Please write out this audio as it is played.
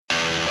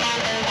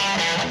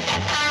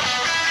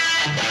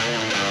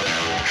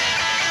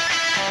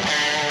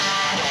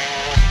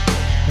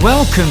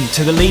Welcome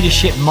to the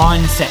Leadership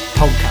Mindset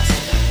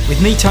Podcast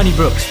with me, Tony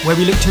Brooks, where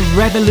we look to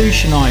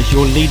revolutionise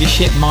your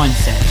leadership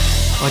mindset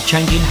by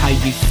changing how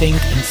you think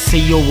and see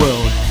your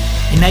world,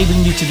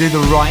 enabling you to do the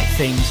right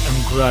things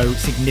and grow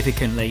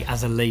significantly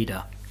as a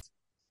leader.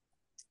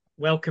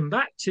 Welcome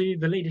back to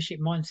the Leadership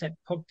Mindset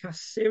Podcast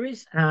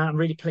series. I'm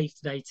really pleased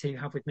today to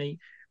have with me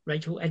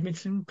Rachael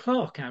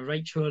Edmonson-Clarke.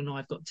 Rachael and I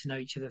have got to know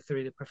each other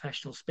through the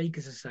Professional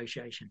Speakers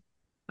Association.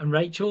 And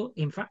Rachael,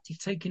 in fact, is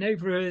taking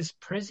over as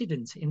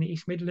president in the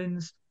East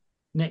Midlands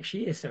next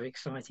year. So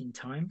exciting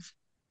times.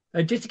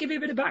 Just to give you a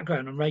bit of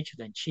background on Rachael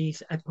then,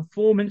 she's a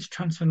performance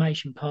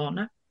transformation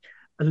partner,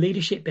 a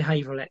leadership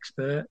behavioural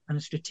expert and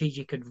a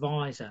strategic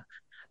advisor.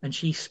 And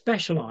she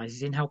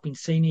specialises in helping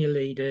senior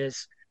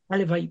leaders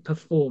elevate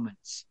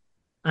performance.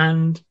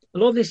 And a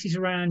lot of this is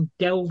around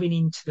delving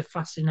into the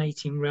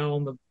fascinating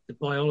realm of the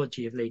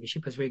biology of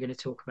leadership, as we're going to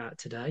talk about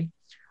today,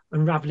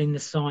 unravelling the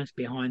science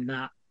behind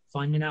that,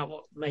 finding out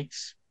what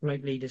makes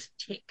great leaders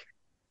tick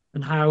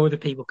and how other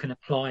people can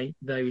apply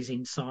those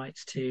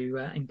insights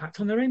to impact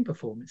on their own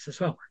performance as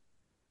well.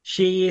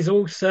 She is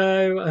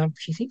also,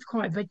 she seems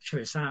quite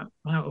adventurous out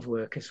of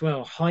work as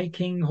well,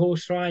 hiking,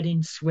 horse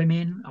riding,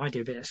 swimming. I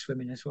do a bit of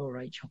swimming as well,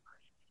 Rachael.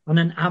 I'm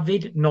an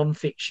avid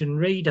non-fiction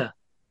reader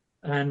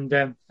and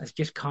has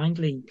just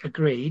kindly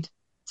agreed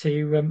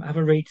to have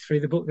a read through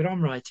the book that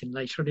I'm writing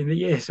later on in the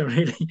year. So I'm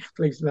really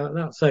pleased about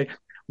that. So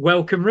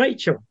welcome,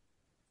 Rachael.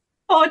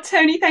 Oh,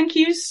 Tony, thank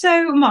you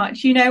so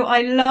much. You know,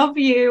 I love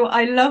you.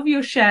 I love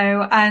your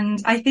show.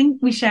 And I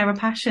think we share a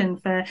passion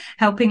for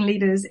helping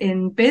leaders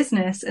in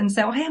business. And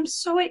so I am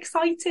so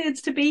excited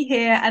to be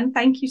here. And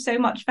thank you so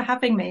much for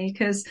having me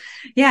because,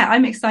 yeah,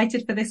 I'm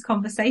excited for this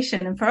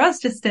conversation and for us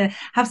just to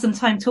have some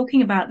time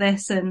talking about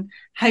this and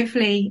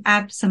hopefully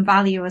add some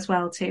value as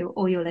well to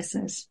all your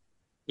listeners.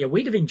 Yeah,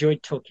 we'd have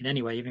enjoyed talking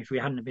anyway, even if we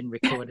hadn't been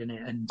recording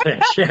it and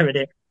sharing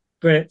it.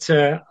 But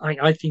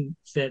I think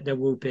that there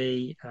will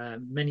be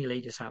many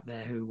leaders out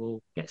there who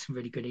will get some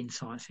really good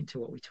insights into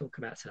what we talk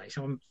about today.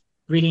 So I'm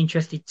really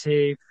interested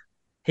to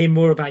hear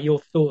more about your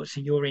thoughts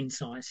and your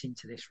insights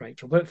into this,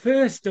 Rachael. But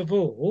first of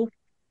all,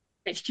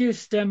 let's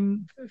just,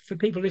 for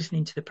people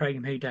listening to the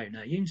programme who don't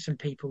know you, and some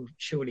people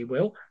surely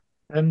will,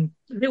 a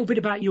little bit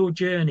about your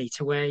journey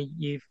to where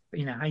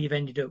how you've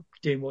ended up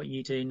doing what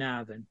you do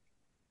now then.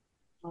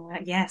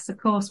 Yes, of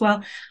course.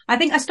 Well, I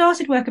think I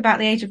started work about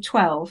the age of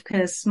 12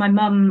 because my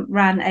mum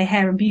ran a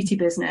hair and beauty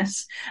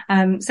business.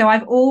 So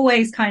I've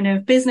always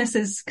business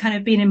has kind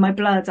of been in my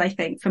blood, I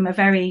think, from a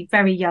very,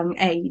 very young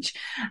age.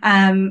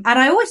 And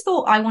I always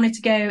thought I wanted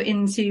to go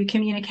into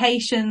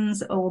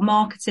communications or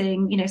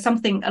marketing,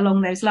 something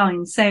along those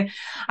lines. So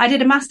I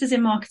did a master's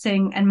in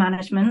marketing and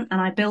management and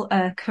I built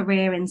a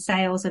career in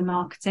sales and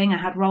marketing.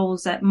 I had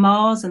roles at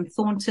Mars and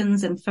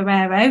Thornton's and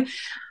Ferrero.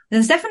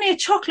 There's definitely a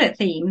chocolate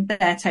theme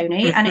there,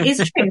 Tony, and it is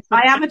true.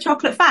 I am a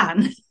chocolate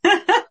fan.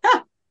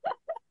 I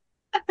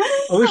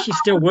wish you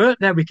still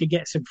worked there. We could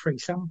get some free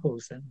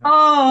samples then.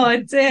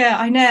 Oh dear,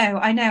 I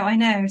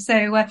know.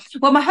 So,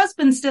 well, my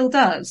husband still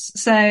does.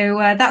 So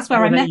that's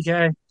where I met. You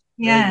go.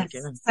 Yes.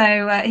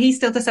 So he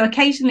still does. So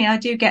occasionally I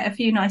do get a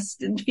few nice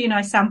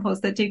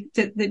samples that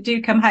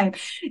do come home.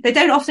 They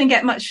don't often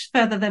get much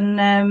further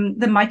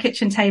than my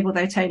kitchen table,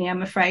 though, Tony.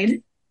 I'm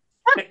afraid.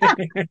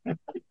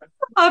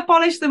 I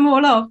polished them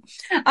all off.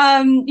 But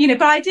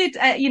I did,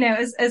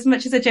 as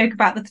much as I joke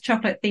about the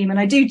chocolate theme, and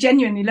I do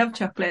genuinely love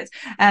chocolate,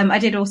 I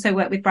did also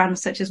work with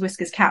brands such as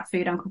Whiskas Cat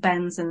Food, Uncle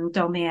Ben's and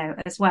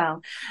Dolmio as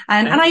well.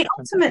 And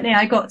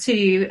I got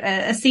to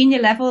a senior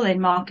level in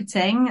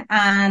marketing,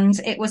 and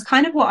it was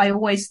kind of what I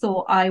always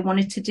thought I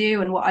wanted to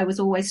do and what I was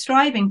always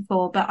striving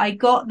for. But I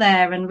got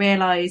there and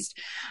realized,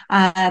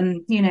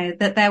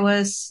 that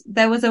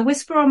there was a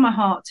whisper on my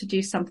heart to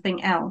do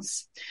something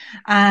else.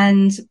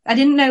 And I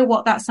didn't know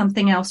what that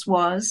something else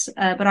was,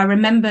 but I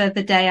remember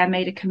the day I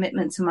made a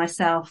commitment to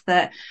myself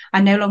that I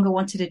no longer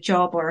wanted a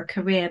job or a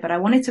career, but I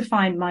wanted to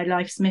find my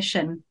life's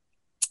mission.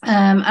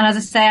 And as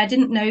I say, I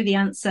didn't know the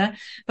answer,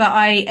 but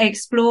I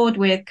explored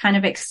with kind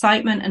of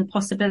excitement and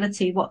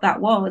possibility what that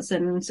was.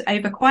 And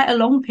over quite a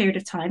long period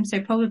of time,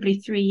 so probably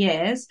 3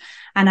 years,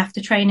 and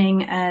after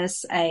training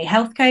as a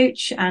health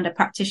coach and a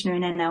practitioner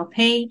in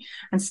NLP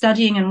and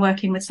studying and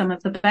working with some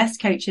of the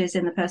best coaches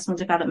in the personal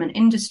development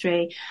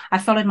industry, I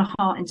followed my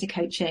heart into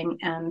coaching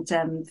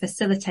and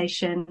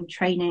facilitation,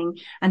 training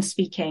and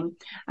speaking,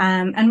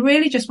 and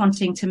really just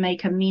wanting to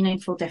make a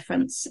meaningful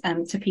difference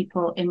to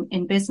people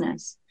in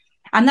business.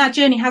 And that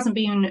journey hasn't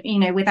been,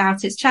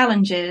 without its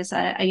challenges.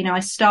 I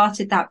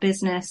started that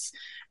business,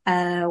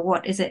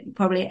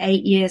 probably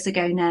 8 years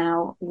ago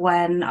now,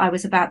 when I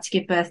was about to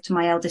give birth to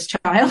my eldest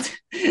child.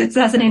 So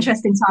that's an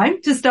interesting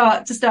time to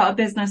start a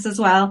business as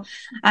well.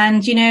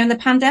 And, the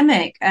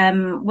pandemic,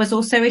 was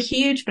also a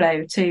huge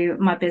blow to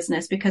my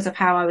business because of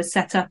how I was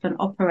set up and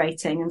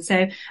operating. And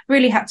so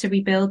really had to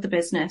rebuild the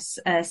business,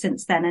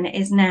 since then. And it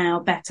is now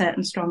better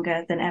and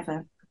stronger than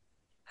ever.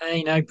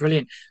 Hey, no,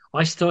 brilliant.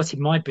 I started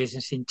my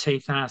business in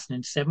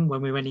 2007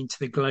 when we went into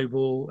the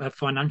global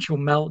financial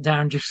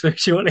meltdown just so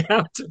shortly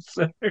after.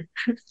 So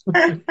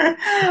I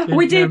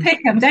We can do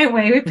pick them, don't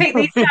we? We pick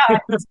these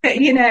times, but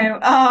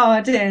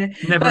oh dear.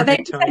 never a But they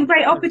good present time.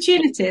 great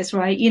opportunities,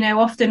 right?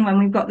 Often when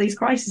we've got these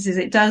crises,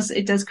 it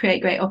does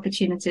create great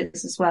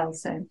opportunities as well.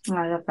 So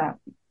I love that.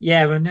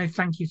 Yeah, well, no,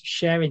 thank you for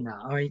sharing that.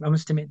 I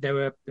must admit there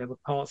were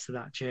parts of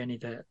that journey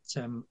that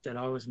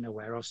I wasn't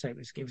aware of, so it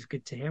was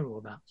good to hear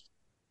all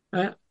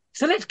that.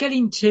 So let's get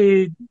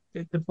into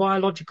the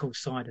biological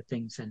side of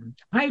things then.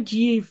 How do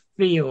you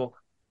feel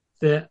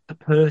that a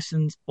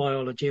person's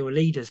biology or a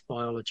leader's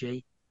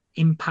biology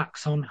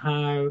impacts on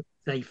how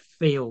they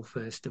feel,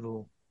 first of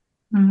all?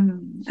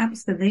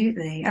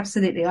 Absolutely,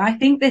 absolutely. I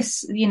think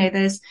there's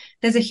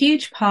a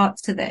huge part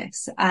to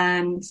this,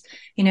 and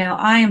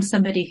I am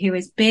somebody who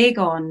is big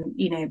on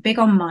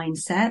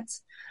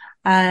mindset.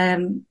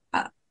 Um,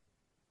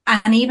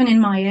 and even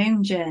in my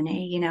own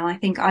journey, I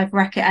think I'm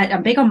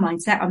big on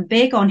mindset. I'm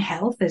big on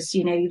health, as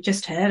you've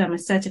just heard. I'm a Yeah,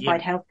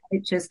 certified health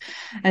coach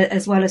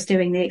as well as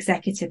doing the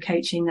executive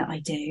coaching that I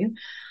do.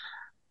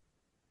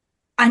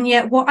 And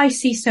yet what I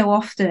see so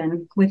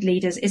often with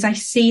leaders is I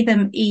see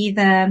them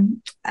either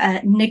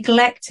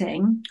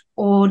neglecting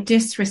or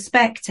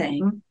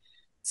disrespecting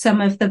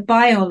some of the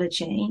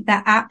biology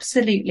that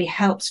absolutely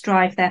helps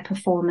drive their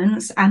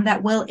performance and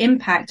that will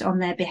impact on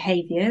their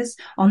behaviors,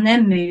 on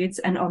their moods,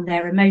 and on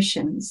their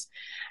emotions.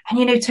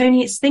 And,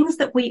 Tony, it's things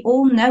that we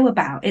all know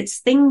about. It's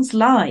things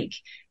like,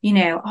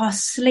 our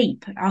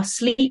sleep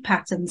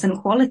patterns and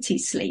quality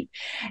sleep.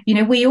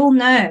 We all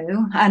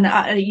know, and,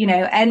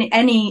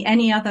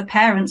 any other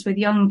parents with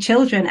young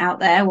children out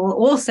there will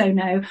also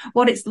know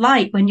what it's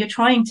like when you're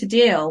trying to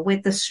deal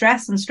with the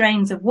stress and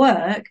strains of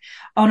work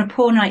on a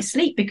poor night's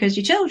sleep because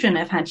your children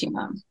have had you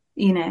mum.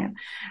 The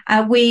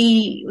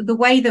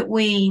way that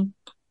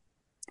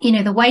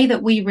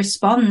we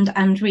respond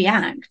and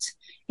react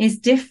is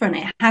different.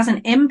 It has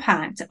an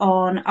impact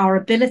on our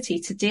ability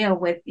to deal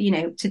with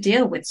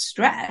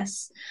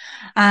stress.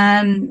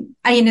 And,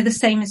 the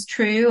same is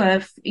true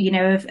of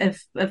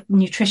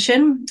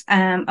nutrition,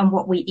 and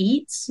what we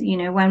eat,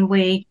 when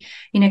we,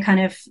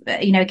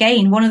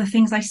 again, one of the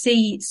things I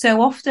see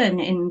so often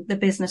in the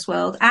business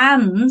world,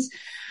 and,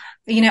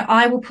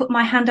 I will put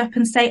my hand up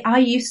and say, I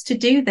used to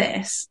do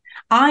this.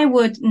 I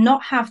would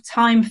not have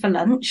time for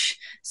lunch.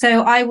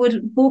 So I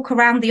would walk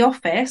around the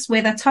office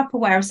with a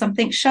Tupperware or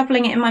something,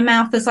 shoveling it in my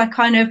mouth as I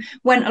kind of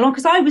went along,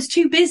 because I was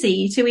too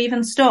busy to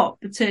even stop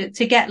to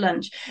get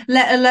lunch,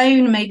 let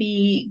alone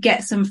maybe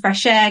get some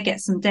fresh air,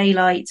 get some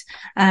daylight,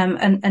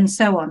 and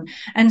so on.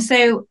 And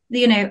so,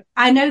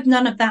 I know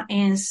none of that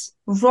is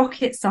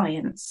rocket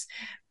science,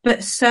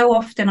 but so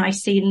often I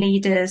see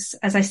leaders,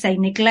 as I say,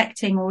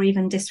 neglecting or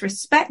even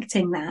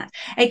disrespecting that,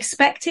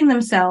 expecting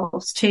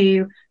themselves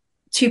to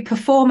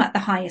perform at the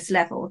highest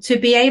level, to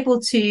be able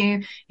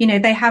to,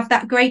 they have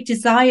that great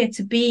desire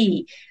to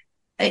be,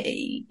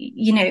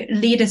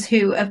 leaders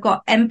who have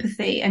got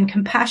empathy and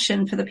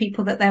compassion for the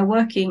people that they're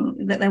working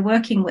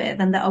with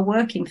and that are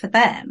working for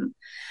them.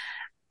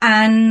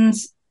 And,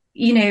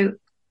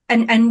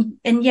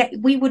 and yet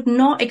we would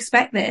not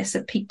expect this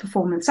of peak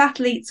performance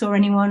athletes or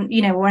anyone,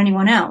 or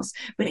anyone else.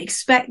 We'd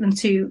expect them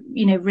to,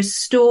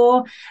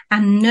 restore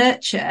and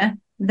nurture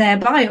their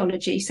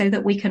biology so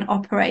that we can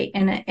operate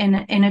in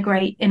a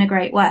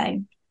great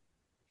way.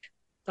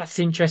 that's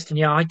interesting.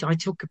 Yeah, I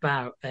talk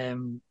about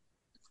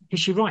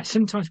because you're right.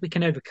 Sometimes we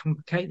can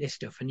overcomplicate this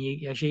stuff, and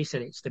as you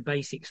said, it's the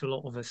basics a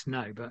lot of us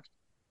know. But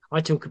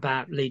I talk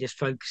about leaders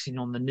focusing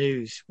on the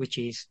news, which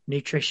is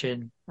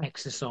nutrition,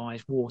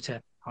 exercise,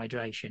 water,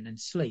 hydration, and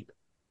sleep.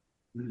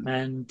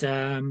 And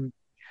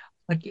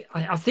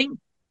I think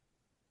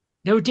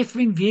there are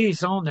differing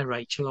views, aren't there,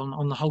 Rachel,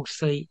 on the whole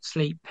sleep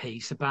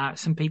piece. About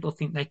some people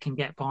think they can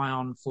get by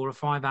on 4 or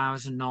 5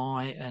 hours a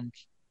night, and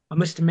I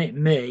must admit,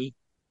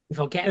 if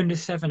I get under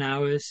 7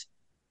 hours,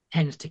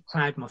 tends to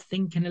cloud my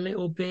thinking a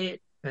little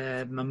bit,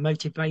 my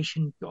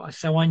motivation.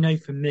 So I know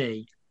for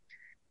me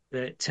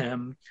that I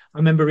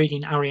remember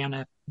reading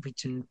Ariana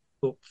Huffington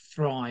book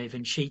Thrive,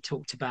 and she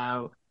talked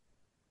about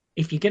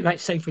if you get,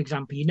 let's say, for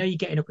example, you're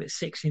getting up at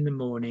 6 in the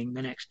morning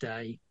the next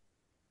day,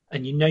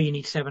 and you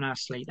need 7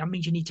 hours sleep. That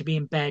means you need to be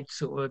in bed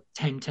sort of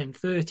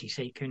 10:30,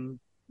 so you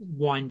can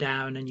wind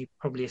down and you're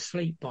probably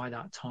asleep by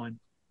that time.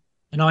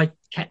 And I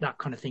kept that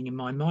kind of thing in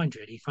my mind,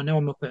 really. If I know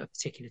I'm up at a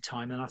particular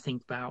time, then I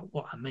think about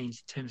what that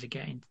means in terms of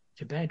getting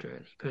to bed,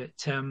 really.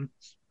 But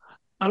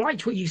I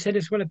liked what you said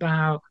as well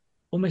about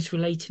almost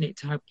relating it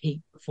to how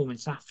peak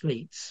performance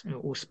athletes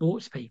or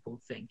sports people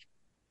think.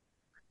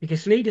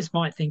 Because leaders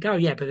might think, oh,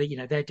 yeah, but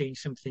they're doing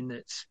something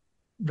that's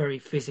very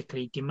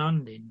physically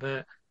demanding.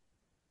 But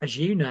as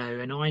you know,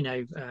 and I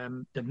know,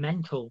 the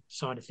mental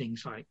side of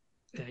things, like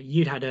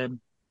you'd had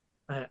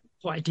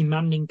quite a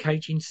demanding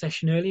coaching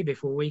session earlier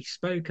before we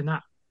spoke, and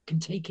that can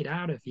take it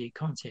out of you,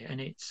 can't it?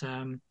 And it's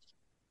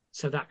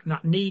so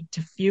that need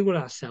to fuel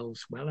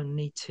ourselves well and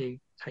need to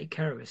take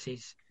care of us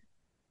is,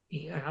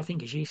 I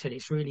think, as you said,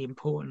 it's really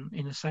important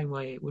in the same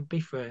way it would be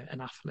for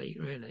an athlete,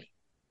 really.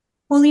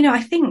 Well,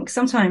 I think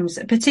sometimes,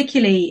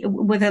 particularly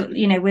with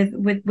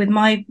with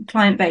my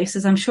client base,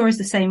 as I'm sure is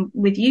the same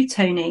with you,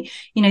 Tony,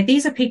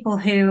 these are people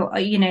who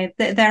are,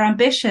 they're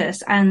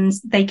ambitious and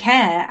they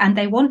care and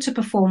they want to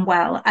perform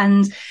well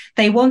and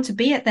they want to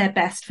be at their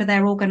best for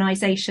their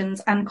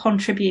organizations and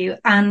contribute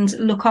and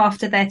look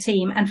after their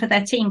team and for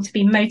their team to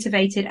be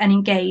motivated and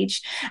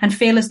engaged and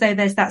feel as though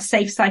there's that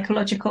safe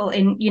psychological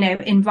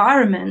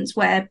environment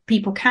where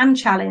people can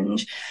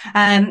challenge.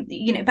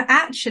 But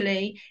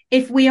actually,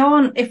 if we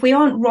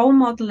aren't role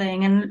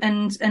modeling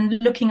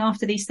and looking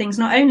after these things,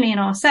 not only in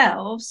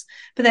ourselves,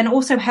 but then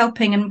also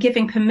helping and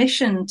giving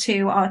permission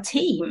to our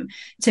team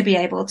to be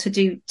able to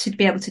do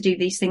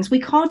these things, we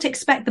can't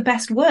expect the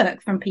best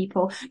work from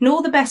people,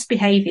 nor the best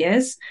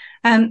behaviors,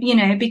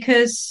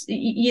 because,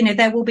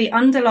 there will be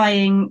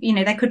underlying,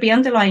 there could be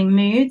underlying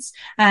moods,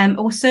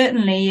 or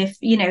certainly if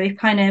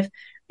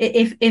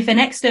an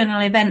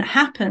external event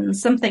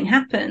happens, something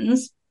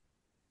happens,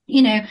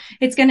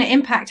 it's going to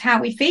impact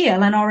how we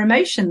feel and our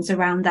emotions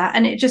around that.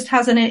 And it just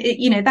has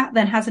that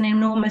then has an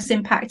enormous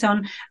impact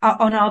on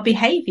our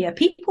behavior.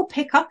 People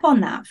pick up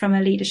on that from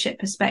a leadership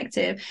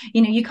perspective.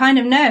 You kind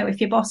of know if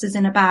your boss is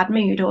in a bad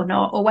mood or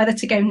not, or whether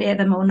to go near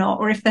them or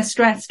not, or if they're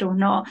stressed or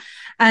not.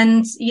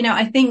 And,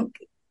 I think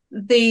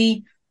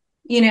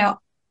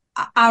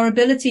our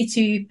ability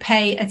to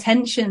pay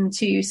attention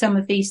to some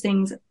of these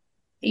things,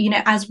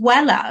 as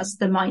well as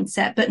the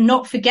mindset, but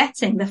not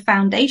forgetting the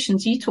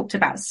foundations. You talked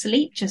about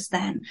sleep just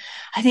then.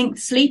 I think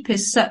sleep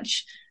is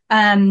such,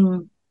 I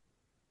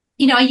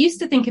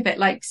used to think of it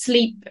like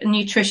sleep,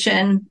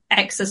 nutrition,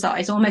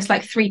 exercise, almost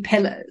like 3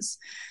 pillars.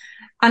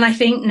 And I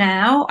think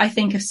now I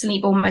think of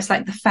sleep almost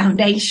like the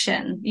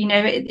foundation.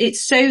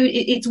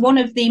 It's one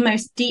of the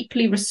most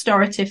deeply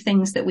restorative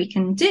things that we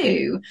can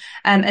do,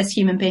 as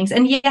human beings.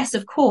 And yes,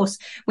 of course,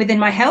 within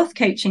my health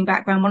coaching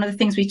background, one of the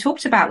things we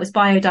talked about was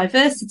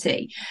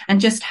biodiversity and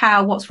just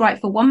how what's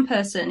right for one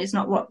person is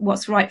not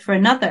what's right for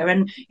another.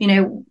 And,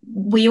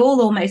 we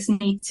all almost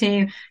need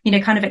to,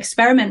 kind of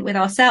experiment with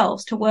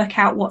ourselves to work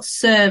out what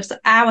serves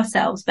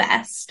ourselves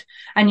best.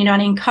 And,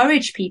 and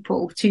encourage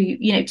people to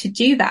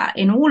do that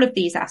in all of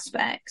these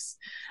aspects.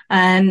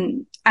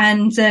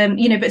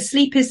 But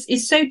sleep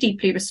is so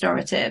deeply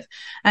restorative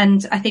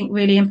and I think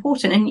really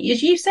important. And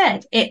as you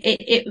said,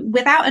 it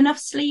without enough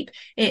sleep,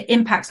 it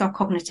impacts our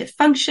cognitive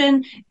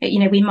function.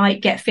 We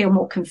might feel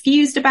more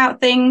confused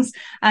about things.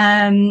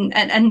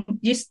 And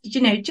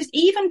just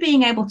even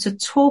being able to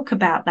talk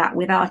about that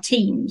with our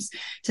teams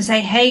to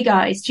say, hey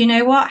guys, do you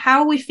know what?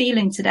 How are we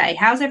feeling today?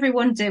 How's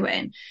everyone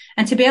doing?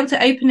 And to be able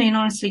to openly and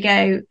honestly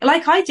go,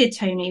 like I did,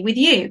 Tony, with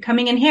you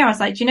coming in here, I was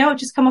like, do you know what?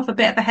 Just come off a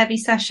bit of a heavy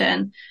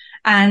session.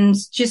 And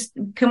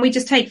can we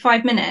just take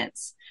 5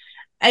 minutes?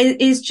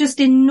 Is just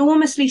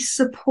enormously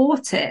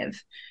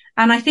supportive.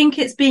 And I think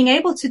it's being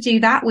able to do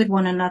that with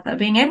one another,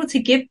 being able to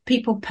give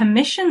people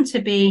permission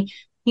to be,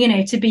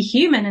 to be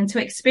human and to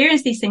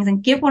experience these things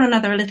and give one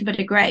another a little bit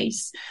of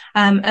grace,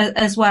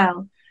 as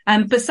well.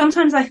 But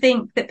sometimes I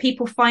think that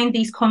people find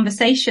these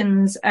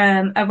conversations,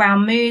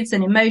 around moods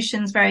and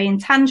emotions very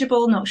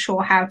intangible, not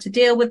sure how to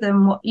deal with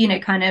them,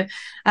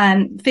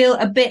 feel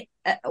a bit,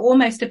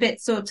 almost a bit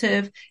sort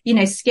of,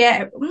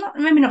 scary,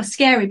 maybe not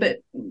scary, but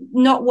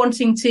not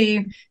wanting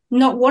to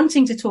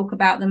talk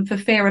about them for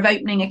fear of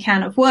opening a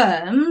can of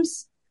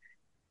worms,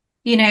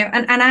 and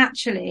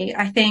actually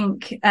I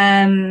think,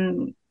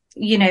 when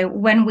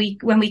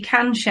we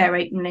can share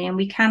openly and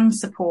we can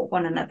support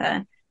one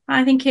another,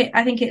 I think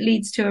it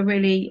leads to a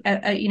really,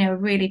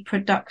 really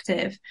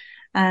productive,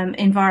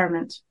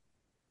 environment.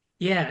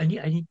 Yeah.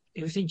 And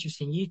it was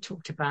interesting. You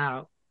talked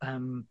about,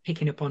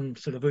 picking up on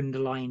sort of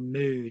underlying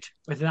mood,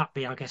 whether that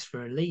be, I guess,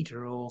 for a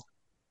leader or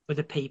for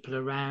the people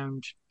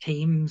around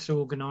teams,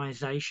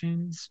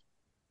 organizations.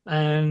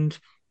 And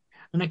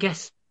I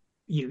guess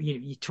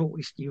you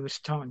were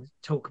starting to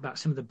talk about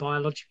some of the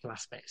biological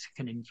aspects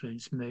that can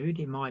influence mood.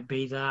 It might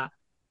be that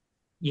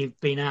you've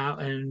been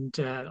out and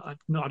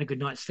not had a good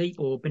night's sleep,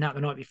 or been out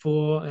the night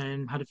before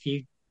and had a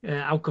few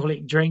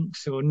alcoholic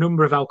drinks or a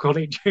number of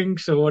alcoholic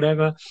drinks or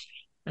whatever.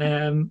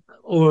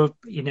 Or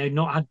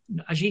not had,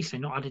 as you say,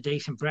 not had a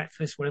decent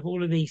breakfast, whatever.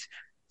 All of these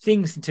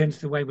things in terms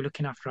of the way we're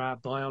looking after our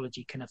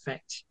biology can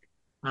affect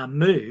our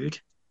mood.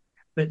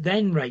 But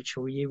then,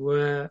 Rachel, you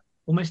were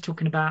almost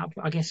talking about,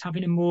 I guess,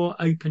 having a more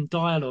open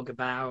dialogue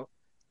about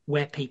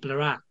where people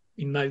are at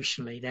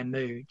emotionally, their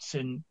moods,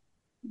 and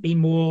be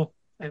more,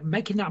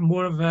 making that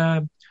more of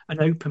an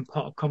open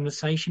part of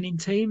conversation in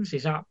teams.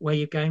 Is that where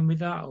you're going with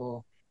that,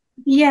 or?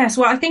 Yes,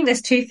 well, I think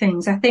there's 2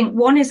 things. I think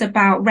one is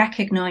about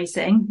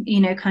recognizing,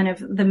 kind of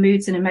the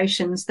moods and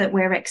emotions that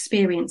we're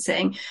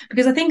experiencing,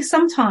 because I think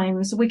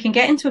sometimes we can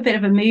get into a bit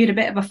of a mood, a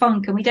bit of a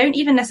funk, and we don't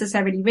even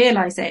necessarily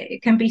realize it.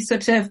 It can be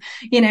sort of,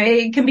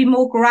 it can be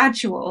more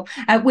gradual.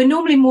 We're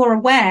normally more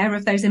aware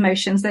of those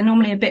emotions. They're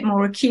normally a bit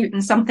more acute,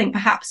 and something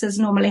perhaps has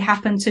normally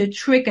happened to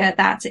trigger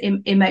that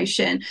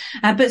emotion.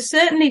 But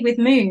certainly with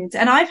moods,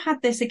 and I've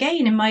had this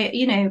again in my,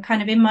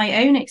 kind of in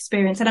my own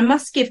experience, and I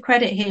must give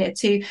credit here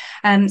to,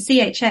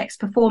 CHX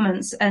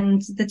Performance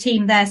and the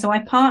team there. So I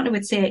partner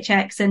with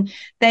CHX, and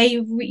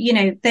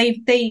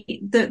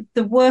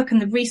the work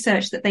and the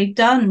research that they've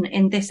done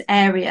in this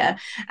area,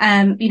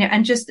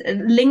 and just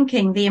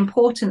linking the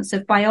importance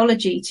of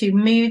biology to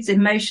moods,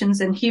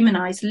 emotions, and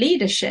humanized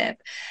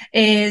leadership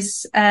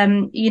is,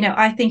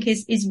 I think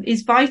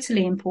is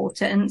vitally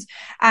important.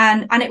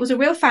 And it was a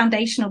real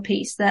foundational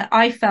piece that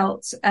I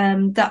felt,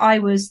 that I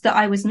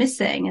was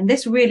missing. And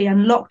this really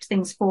unlocked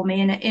things for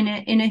me in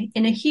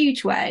a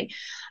huge way.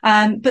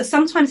 But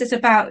sometimes it's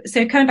about,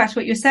 so coming back to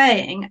what you're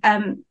saying,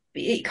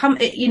 we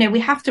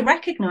have to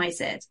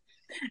recognize it.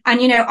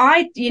 And,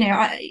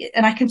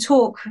 I can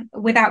talk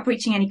without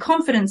breaching any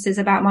confidences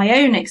about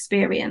my own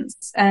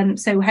experience.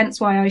 So hence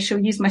why I shall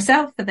use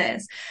myself for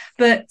this.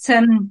 But,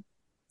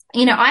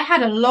 I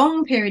had a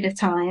long period of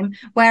time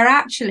where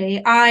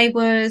actually I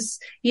was,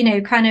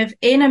 kind of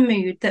in a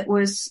mood that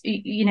was,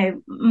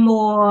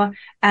 more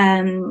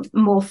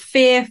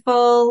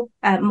fearful,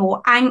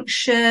 more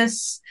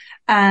anxious,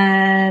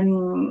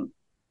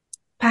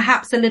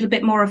 perhaps a little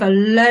bit more of a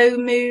low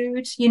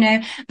mood,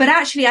 but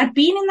actually I'd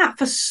been in that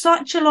for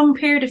such a long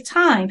period of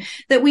time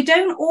that we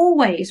don't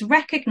always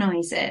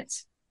recognize it.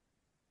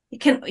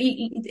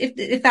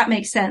 If that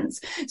makes sense.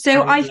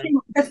 So I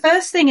think the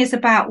first thing is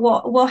about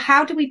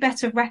how do we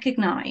better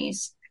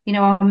recognize,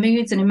 our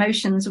moods and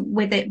emotions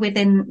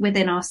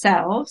within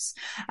ourselves.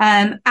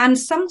 And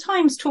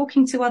sometimes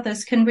talking to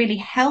others can really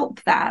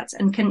help that,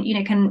 and can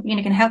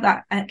help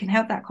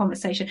that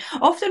conversation.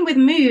 Often with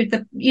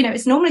mood,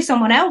 it's normally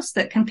someone else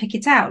that can pick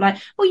it out. Like,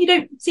 well, you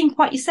don't seem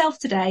quite yourself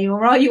today,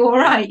 or are you all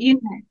right?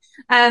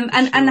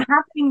 And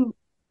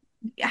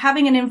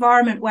having an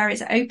environment where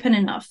it's open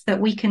enough that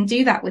we can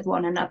do that with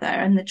one another,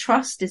 and the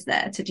trust is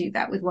there to do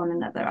that with one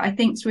another, I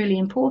think is really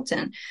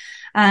important.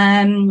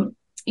 And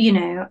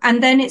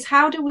then it's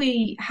how do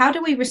we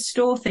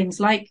restore things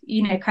like,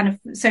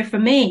 so for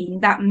me,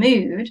 that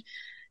mood,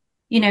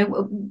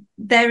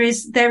 there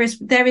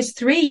is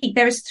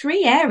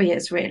three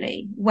areas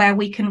really where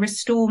we can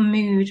restore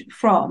mood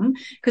from,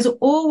 because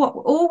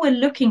all we're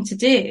looking to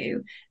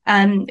do,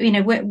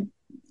 we're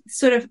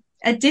sort of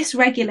a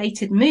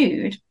dysregulated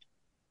mood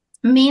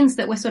means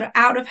that we're sort of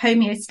out of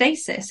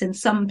homeostasis in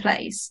some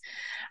place.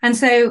 And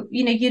so,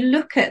 you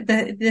look at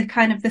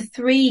the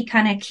three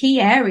kind of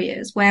key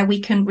areas where we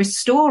can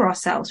restore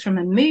ourselves from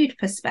a mood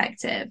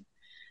perspective.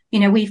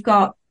 We've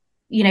got,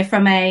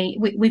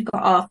 we've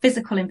got our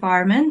physical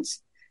environment.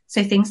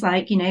 So things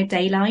like,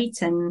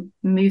 daylight and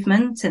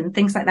movement and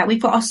things like that.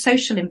 We've got our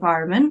social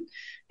environment.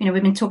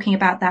 We've been talking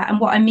about that. And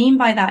what I mean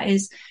by that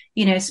is,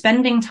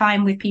 spending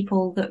time with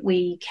people that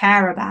we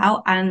care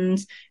about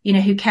and,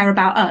 who care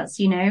about us,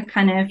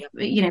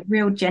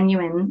 real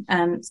genuine,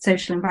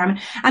 social environment,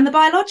 and the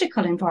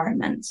biological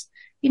environment,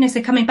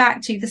 so coming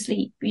back to the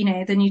sleep,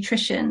 the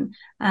nutrition,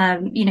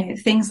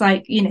 things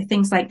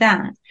like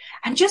that.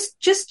 And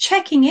just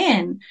checking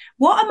in.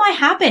 What are my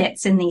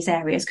habits in these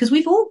areas? Because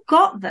we've all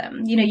got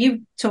them.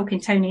 You talking,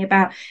 Tony,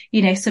 about,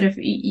 sort of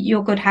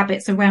your good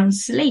habits around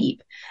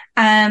sleep.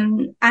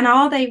 And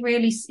are they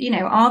really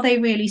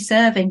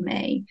serving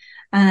me?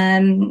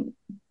 So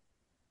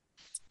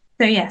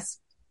yes.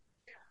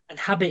 And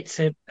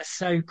habits are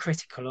so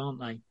critical, aren't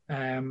they?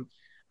 I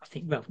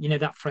think, well,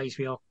 that phrase,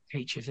 we are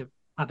creatures of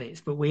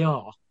habits, but we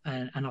are.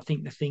 And I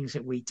think the things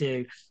that we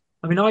do,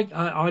 I mean,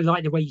 I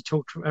like the way you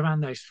talked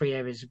around those three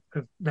areas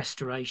of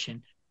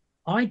restoration.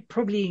 I'd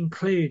probably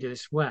include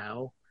as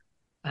well,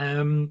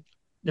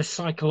 the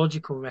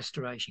psychological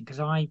restoration, because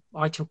I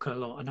took a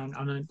lot, and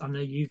I know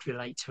you'd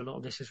relate to a lot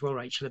of this as well,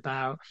 Rachel,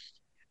 about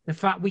the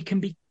fact we can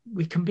be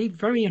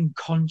very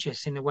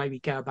unconscious in the way we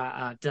go about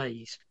our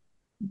days.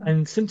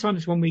 And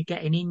sometimes when we're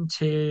getting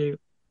into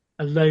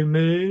a low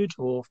mood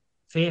or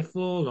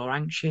fearful or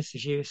anxious,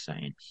 as you were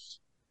saying,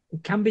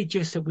 it can be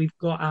just that we've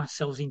got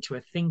ourselves into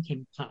a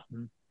thinking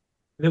pattern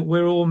that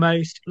we're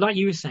almost, like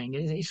you were saying,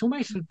 it's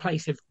almost a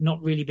place of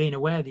not really being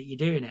aware that you're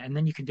doing it. And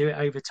then you can do it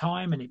over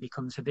time and it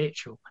becomes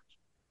habitual.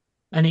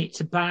 And it's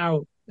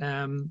about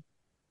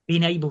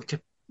being able to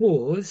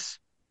pause,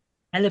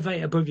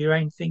 elevate above your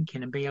own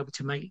thinking, and be able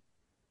to make,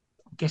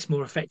 I guess,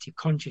 more effective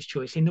conscious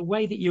choice in the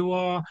way that you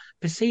are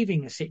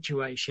perceiving a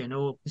situation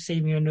or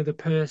perceiving another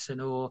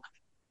person or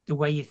the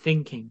way you're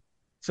thinking.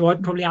 So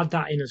I'd probably add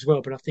that in as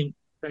well. But I think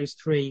those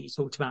three you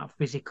talked about,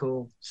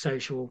 physical,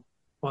 social,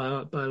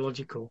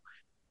 biological,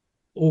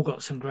 all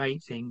got some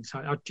great things.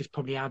 I'd just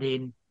probably add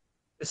in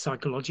the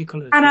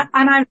psychological.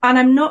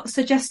 I'm not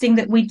suggesting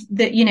that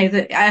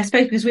that I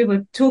suppose, because we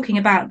were talking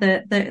about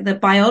the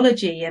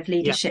biology of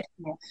leadership,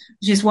 yeah,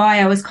 which is why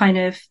I was kind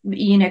of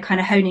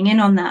honing in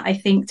on that. I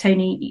think,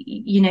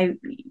 Tony,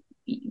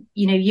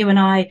 you and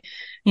I,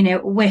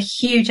 we're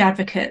huge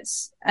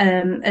advocates,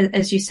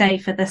 as you say,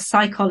 for the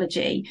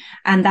psychology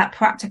and that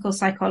practical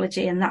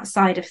psychology and that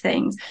side of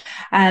things.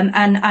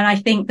 And I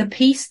think the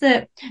piece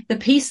that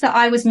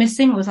I was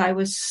missing was I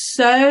was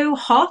so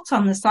hot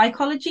on the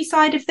psychology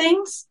side of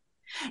things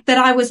that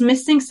I was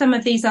missing some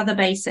of these other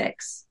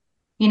basics.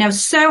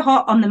 so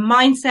hot on the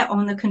mindset,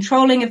 on the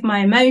controlling of my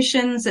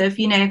emotions, of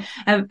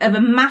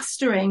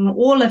mastering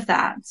all of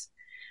that.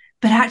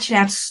 But actually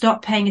I've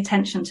stopped paying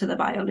attention to the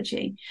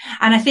biology.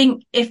 And I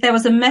think if there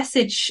was a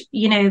message,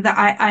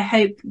 that I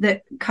hope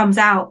that comes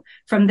out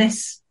from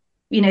this,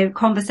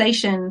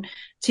 conversation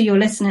to your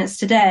listeners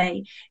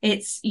today,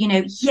 it's,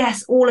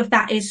 yes, all of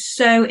that is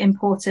so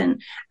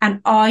important.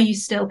 And are you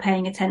still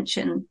paying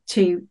attention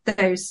to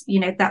those,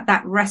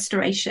 that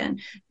restoration,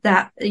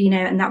 that,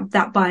 and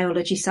that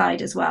biology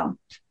side as well?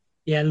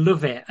 Yeah,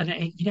 love it. And,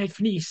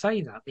 funny you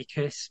say that,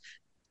 because,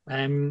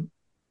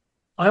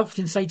 I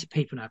often say to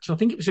people now, because I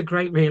think it was a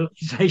great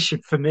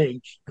realization for me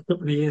a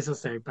couple of years or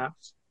so back,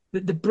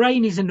 that the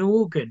brain is an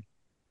organ.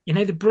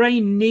 The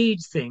brain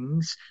needs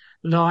things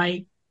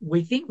like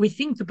we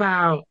think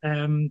about,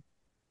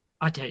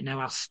 I don't know,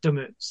 our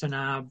stomachs and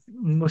our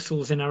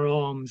muscles in our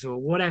arms or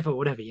whatever,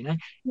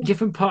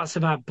 different parts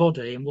of our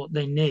body and what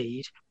they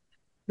need.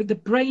 But the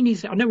brain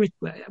is, I know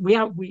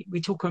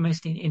we talk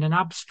almost in an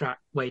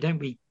abstract way, don't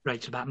we,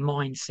 Rachel, about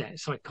mindset,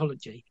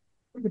 psychology.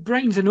 But the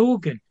brain's an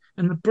organ.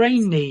 And the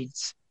brain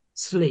needs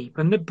sleep,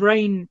 and the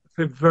brain,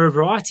 for a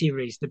variety of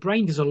reasons, the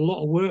brain does a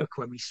lot of work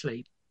when we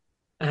sleep,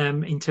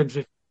 in terms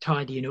of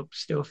tidying up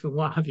stuff and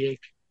what have you.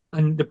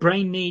 And the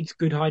brain needs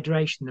good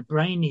hydration, the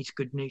brain needs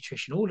good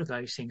nutrition, all of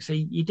those things. So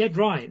you're dead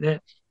right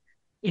that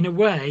in a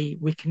way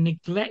we can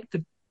neglect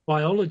the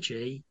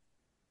biology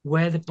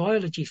where the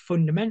biology is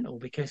fundamental,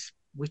 because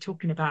we're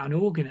talking about an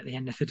organ at the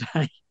end of the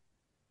day.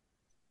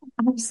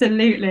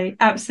 Absolutely.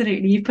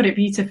 You put it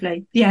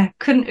beautifully. Yeah,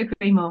 couldn't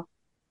agree more.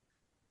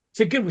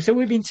 So good. So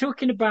we've been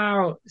talking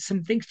about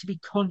some things to be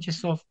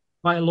conscious of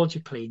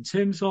biologically in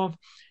terms of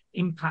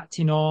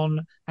impacting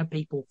on how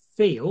people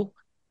feel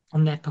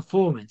on their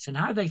performance, and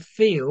how they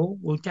feel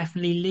will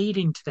definitely lead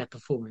into their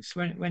performance.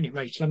 When it,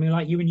 Rachel, I mean,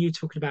 like you were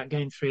talking about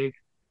going through,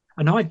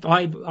 and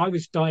I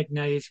was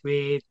diagnosed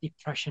with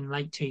depression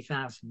late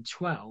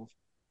 2012.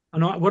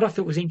 And what I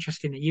thought was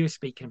interesting that you were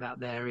speaking about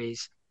there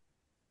is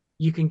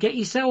you can get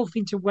yourself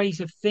into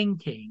ways of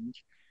thinking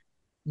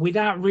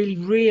without really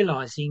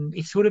realizing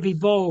it sort of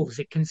evolves.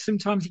 It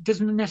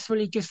doesn't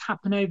necessarily just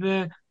happen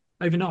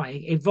overnight.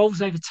 It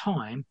evolves over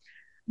time.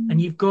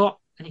 And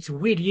it's a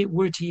weird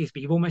word to use,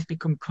 but you've almost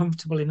become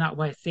comfortable in that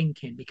way of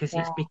thinking, because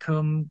it's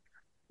become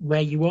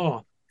where you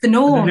are. The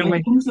norm, it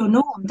becomes your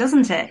norm,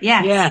 doesn't it?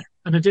 Yes. Yeah.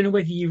 And I don't know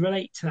whether you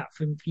relate to that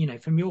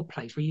from your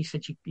place, where you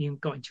said you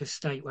got into a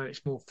state where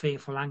it's more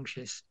fearful,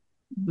 anxious,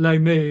 low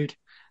mood.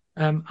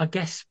 I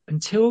guess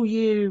until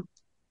you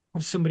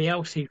have somebody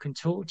else who can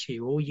talk to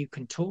you, or you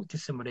can talk to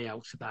somebody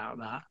else about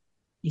that,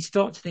 you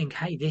start to think,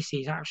 hey, this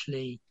is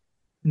actually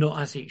not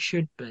as it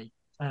should be.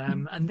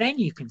 And then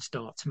you can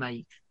start to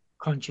make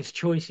conscious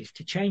choices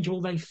to change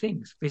all those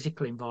things: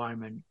 physical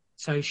environment,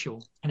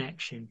 social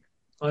connection,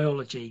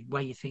 biology,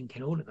 way you're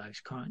thinking, all of those,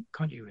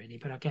 can't you really?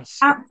 But I guess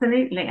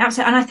absolutely.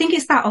 And I think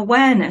it's that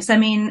awareness. I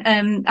mean,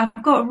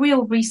 I've got a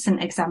real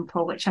recent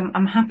example which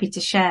I'm happy to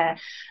share.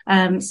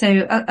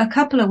 So a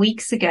couple of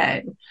weeks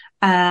ago,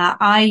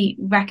 I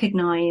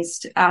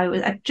recognized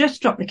I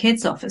just dropped the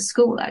kids off at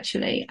school,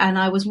 actually, and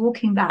I was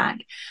walking back,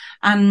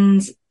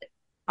 and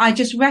I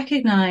just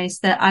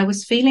recognized that I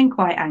was feeling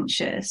quite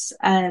anxious.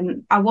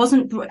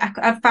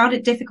 I found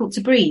it difficult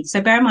to breathe.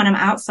 So bear in mind, I'm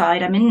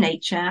outside, I'm in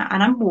nature,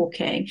 and I'm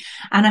walking,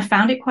 and I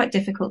found it quite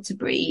difficult to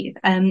breathe.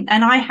 And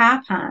I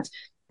have had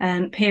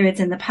periods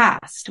in the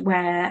past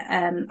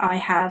where I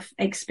have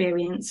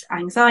experienced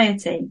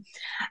anxiety.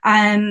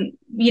 So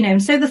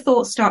the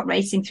thoughts start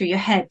racing through your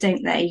head,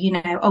 don't they?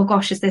 Oh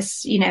gosh, is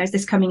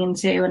this coming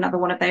into another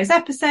one of those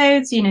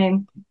episodes?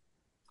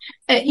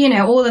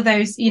 All of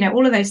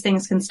those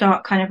things can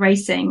start kind of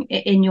racing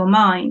in your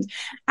mind.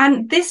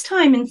 And this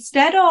time,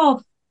 instead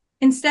of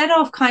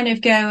kind of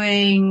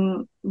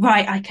going,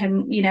 right, I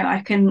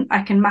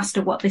can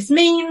master what this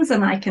means,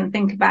 and I can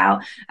think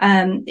about,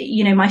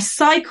 my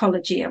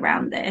psychology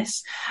around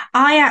this,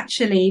 I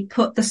actually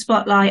put the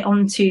spotlight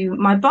onto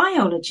my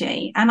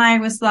biology. And I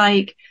was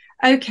like,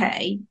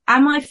 okay,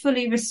 am I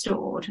fully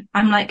restored?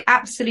 I'm like,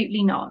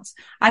 absolutely not.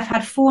 I've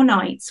had 4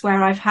 nights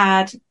where I've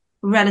had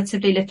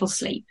relatively little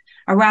sleep,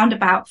 around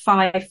about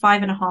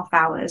 5.5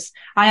 hours.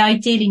 I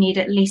ideally need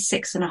at least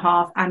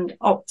 6.5, and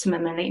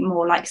optimally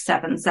more like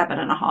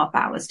 7.5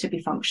 hours to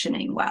be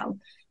functioning well.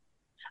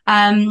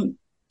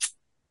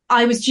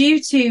 I was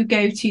due to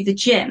go to the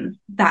gym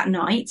that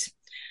night,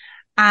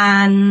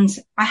 and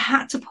I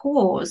had to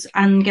pause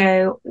and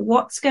go,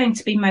 what's going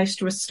to be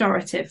most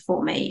restorative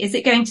for me? Is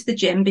it going to the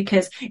gym?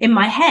 Because in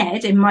my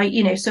head, in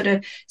my, sort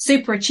of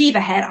super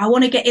achiever head, I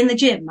want to get in the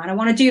gym, and I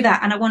want to do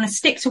that, and I want to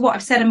stick to what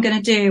I've said I'm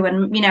going to do,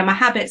 and, my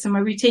habits and my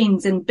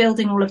routines, and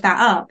building all of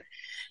that up.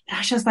 And I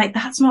was just like,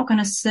 that's not going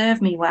to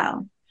serve me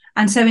well.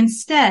 And so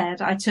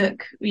instead I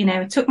took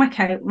my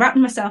coat, wrapped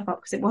myself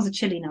up, because it was a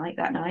chilly night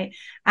that night,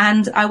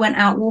 and I went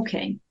out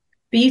walking.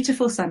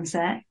 Beautiful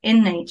sunset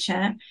in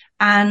nature.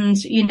 And,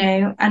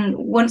 and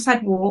once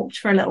I'd walked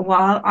for a little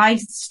while, I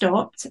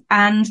stopped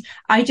and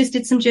I just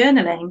did some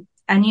journaling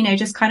and,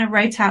 just kind of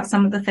wrote out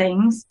some of the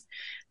things.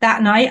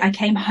 That night I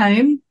came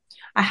home,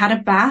 I had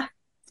a bath,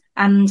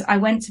 And I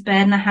went to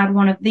bed and I had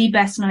one of the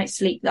best night's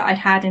sleep that I'd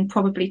had in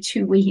probably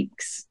 2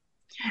 weeks.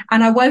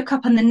 And I woke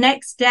up and the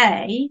next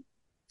day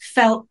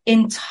felt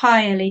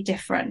entirely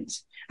different.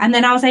 And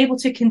then I was able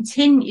to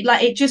continue,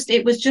 like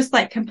it was just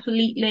like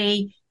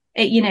completely,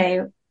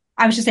 I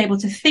was just able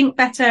to think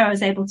better. I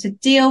was able to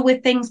deal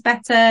with things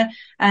better.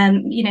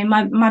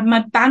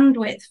 My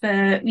bandwidth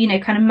for,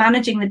 kind of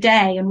managing the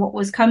day and what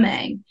was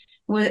coming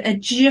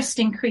just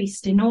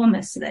increased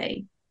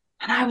enormously.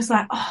 And I was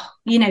like,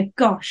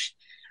 gosh,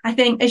 I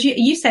think as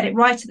you said it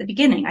right at the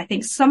beginning, I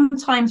think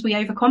sometimes we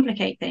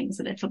overcomplicate things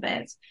a little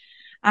bit.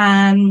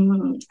 That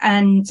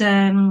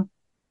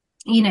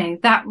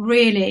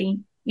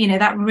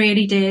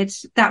really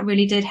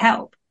did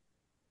help.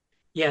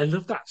 Yeah, I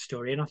love that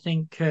story. And I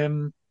think,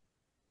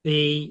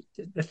 the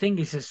thing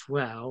is as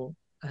well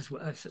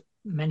as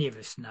many of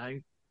us know,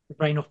 the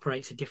brain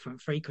operates at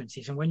different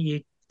frequencies. And when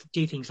you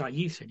do things like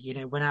you said,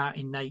 went out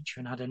in nature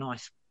and had a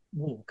nice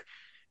walk,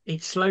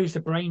 it slows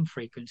the brain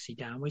frequency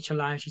down, which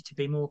allows you to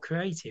be more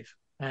creative.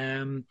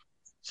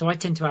 So I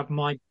tend to have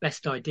my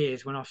best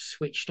ideas when I've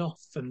switched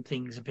off and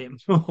things a bit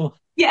more.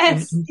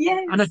 Yes,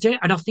 And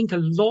I think a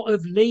lot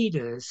of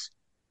leaders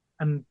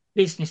and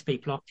business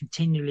people are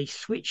continually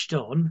switched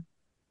on,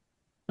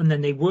 and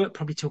then they work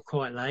probably till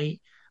quite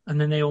late,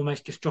 and then they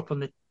almost just drop on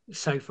the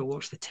sofa,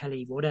 watch the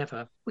telly,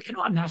 whatever.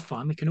 And that's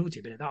fine. We can all do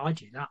a bit of that. I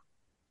do that.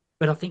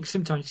 But I think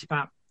sometimes it's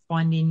about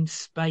finding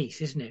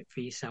space, isn't it,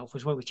 for yourself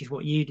as well, which is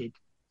what you did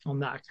on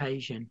that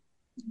occasion.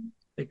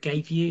 It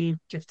gave you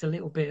just a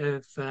little bit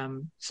of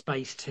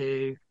space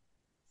to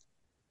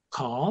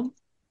calm,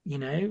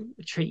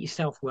 treat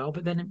yourself well.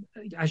 But then,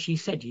 as you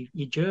said,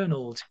 you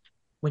journaled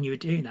when you were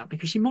doing that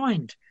because your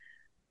mind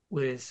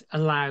was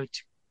allowed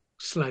to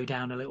slow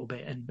down a little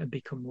bit and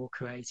become more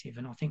creative.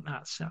 And I think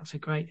that's a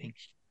great thing.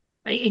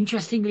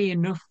 Interestingly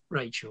enough,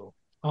 Rachel,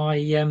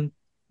 I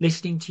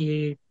listening to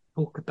you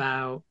talk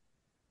about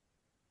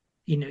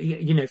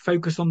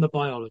focus on the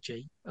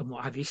biology and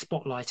what have you,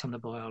 spotlight on the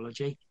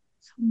biology.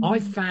 I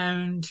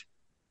found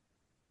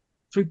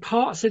through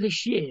parts of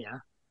this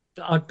year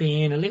that I've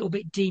been a little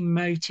bit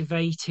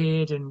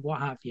demotivated and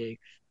what have you.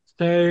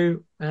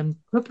 So a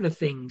couple of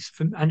things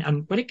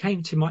and when it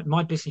came to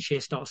my business year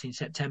starts in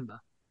September,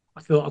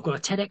 I thought I've got a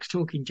TEDx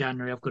talk in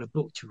January, I've got a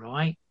book to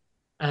write,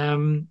 got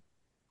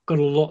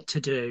a lot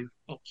to do,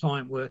 got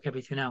client work,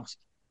 everything else.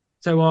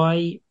 So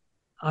I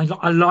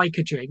like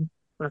a drink,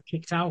 but I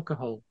kicked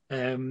alcohol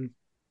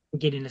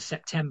beginning of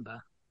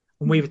September.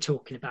 And we were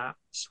talking about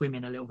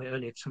swimming a little bit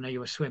earlier because I know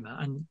you're a swimmer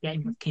and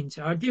getting back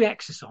into, I do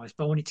exercise,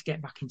 but I wanted to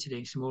get back into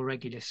doing some more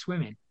regular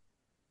swimming.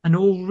 And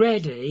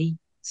already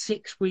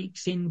 6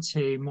 weeks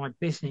into my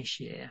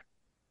business year,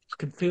 I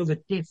can feel the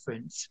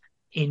difference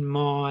in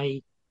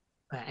my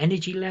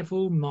energy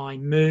level, my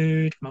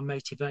mood, my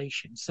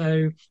motivation.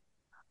 So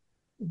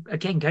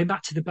again, going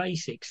back to the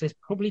basics, there's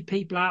probably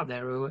people out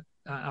there who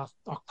are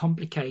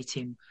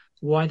complicating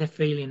why they're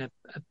feeling a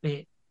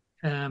bit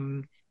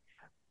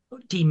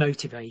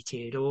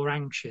demotivated or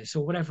anxious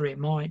or whatever it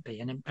might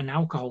be. And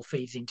alcohol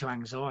feeds into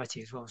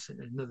anxiety as well. So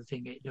another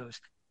thing it does.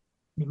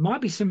 It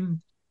might be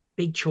some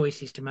big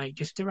choices to make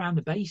just around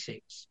the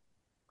basics.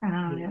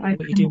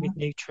 What you do with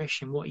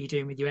nutrition, what are you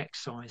doing with your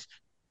exercise?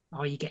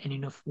 Are you getting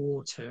enough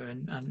water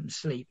and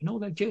sleep? And all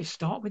that, just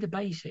start with the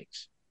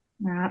basics.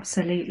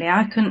 Absolutely.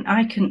 I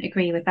couldn't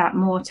agree with that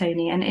more,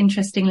 Tony. And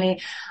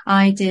interestingly,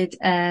 I did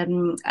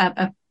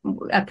a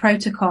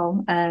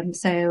protocol,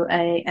 so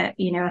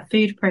a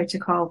food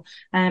protocol.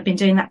 I've been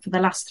doing that for the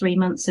last 3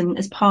 months, and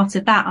as part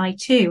of that, I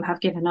too have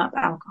given up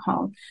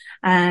alcohol.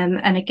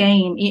 And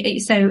again,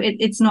 so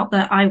it's not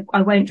that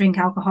I won't drink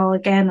alcohol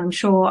again. I'm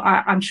sure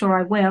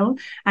I will.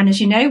 And as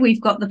you know, we've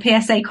got the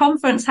PSA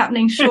conference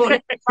happening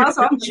shortly,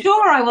 so I'm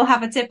sure I will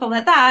have a tipple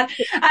at that.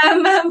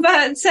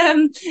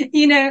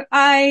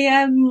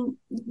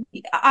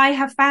 I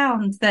have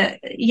found that,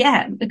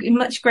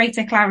 much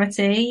greater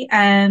clarity,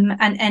 and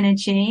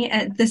energy,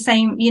 the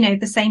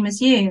same as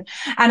you.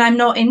 And I'm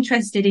not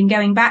interested in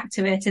going back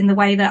to it in the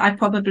way that I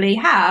probably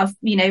have,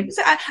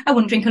 so I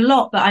wouldn't drink a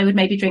lot, but I would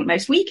maybe drink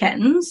most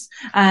weekends,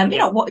 one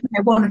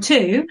or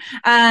two.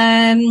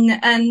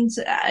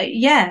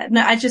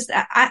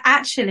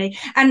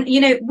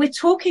 We're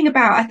talking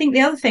about, I think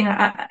the other thing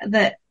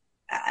that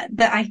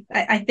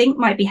I think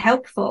might be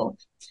helpful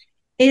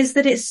is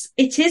that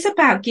it is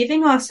about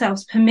giving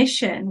ourselves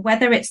permission,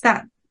 whether it's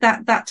that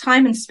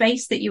time and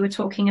space that you were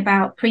talking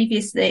about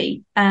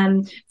previously,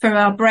 for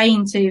our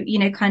brain to,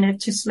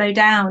 to slow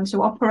down,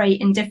 to operate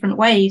in different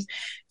ways,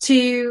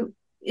 to,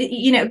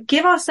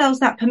 give ourselves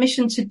that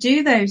permission to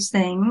do those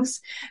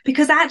things,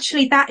 because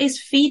actually that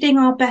is feeding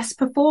our best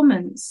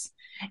performance.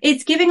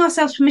 It's giving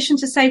ourselves permission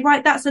to say,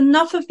 right, that's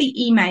enough of the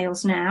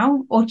emails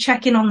now, or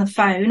checking on the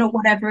phone or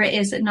whatever it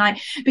is at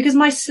night, because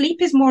my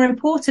sleep is more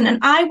important and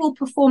I will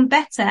perform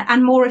better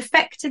and more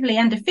effectively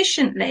and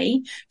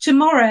efficiently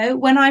tomorrow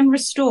when I'm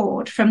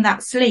restored from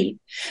that sleep.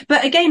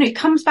 But again, it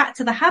comes back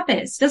to the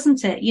habits,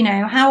 doesn't it? You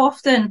know, how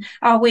often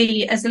are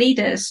we as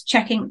leaders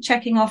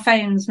checking our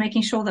phones,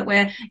 making sure that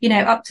we're, you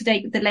know, up to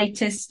date with the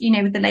latest, you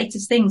know, with the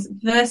latest things,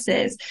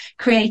 versus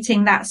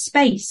creating that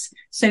space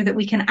so that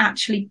we can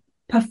actually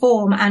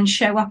perform and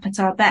show up at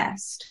our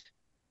best.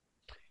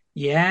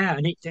 Yeah,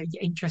 and it's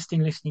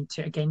interesting listening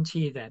to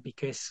you there,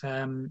 because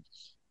I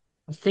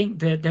think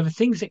that there were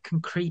things that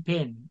can creep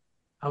in.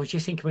 I was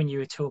just thinking when you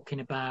were talking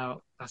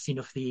about that's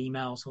enough the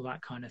emails or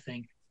that kind of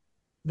thing,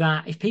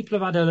 that if people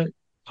have had I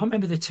can't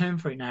remember the term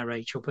for it now,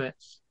 Rachel, but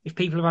if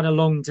people have had a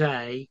long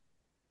day,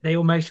 they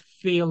almost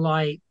feel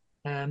like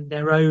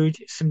they're owed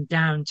some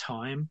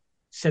downtime.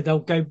 So they'll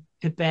go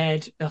to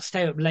bed, they'll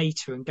stay up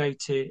later and go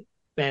to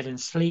bed and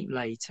sleep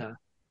later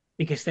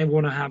because they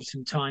want to have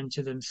some time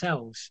to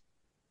themselves.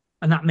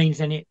 And that means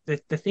then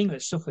the thing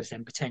that suffers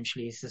then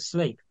potentially is the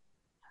sleep,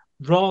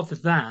 rather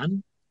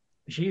than,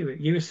 as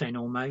you were saying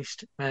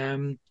almost,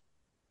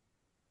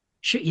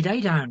 shut your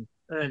day down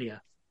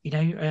earlier,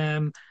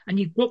 and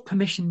you've got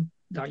permission,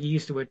 like you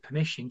used the word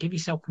permission, give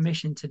yourself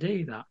permission to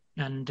do that.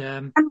 And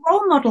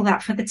role model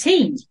that for the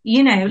team,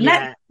 you know, Yeah,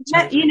 let, you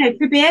totally. know,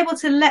 to be able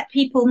to let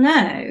people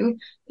know,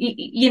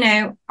 you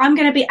know, I'm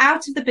going to be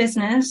out of the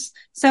business.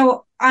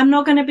 So I'm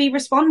not going to be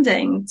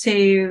responding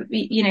to,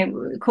 you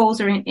know,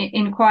 calls or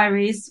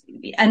inquiries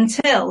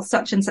until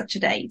such and such a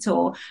date,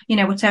 or, you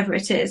know, whatever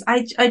it is.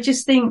 I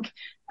just think,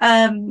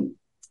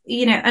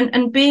 you know,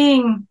 and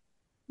being,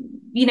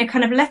 you know,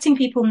 kind of letting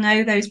people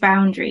know those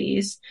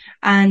boundaries,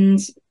 and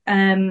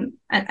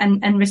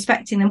and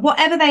respecting them,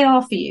 whatever they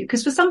are for you.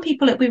 Because for some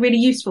people, it'll be really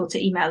useful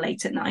to email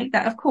late at night,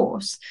 that of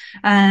course,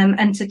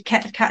 and to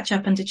catch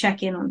up and to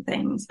check in on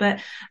things. But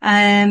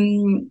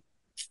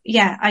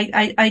yeah,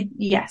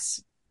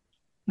 yes.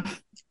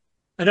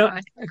 I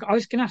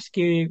was going to ask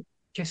you,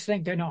 just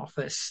then going off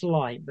a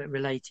slight but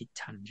related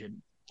tangent.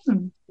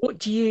 Hmm. What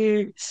do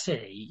you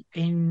see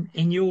in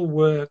your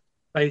work,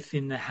 both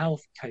in the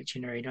health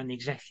coaching arena and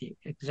the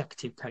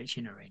executive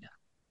coaching arena?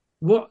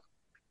 What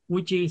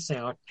would you say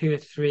are two or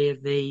three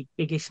of the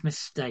biggest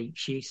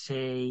mistakes you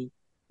see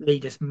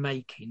leaders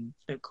making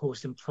that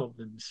cause them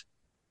problems?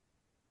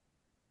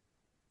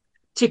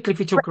 Particularly if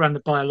you talk around the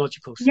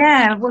biological side of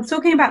Yeah, stuff. well,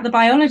 talking about the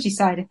biology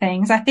side of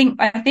things, I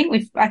think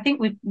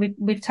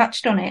we've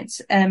touched on it,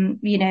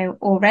 you know,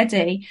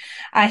 already.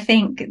 I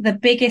think the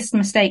biggest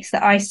mistakes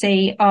that I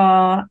see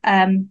are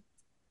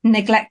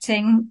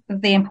neglecting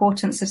the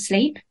importance of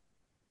sleep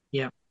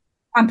Yeah.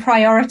 and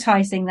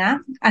prioritizing that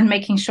and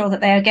making sure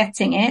that they are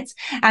getting it.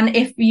 And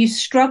if you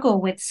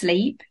struggle with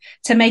sleep,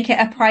 to make it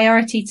a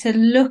priority to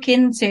look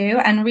into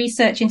and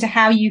research into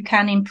how you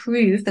can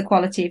improve the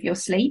quality of your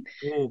sleep.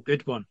 Oh,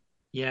 good one.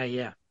 Yeah,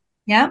 yeah.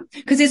 Yeah.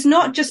 Because it's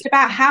not just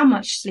about how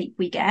much sleep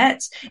we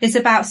get. It's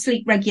about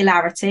sleep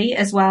regularity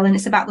as well. And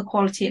it's about the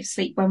quality of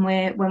sleep when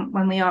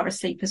we are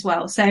asleep as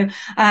well. So,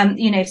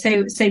 you know,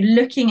 so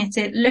looking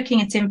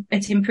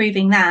at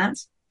improving that.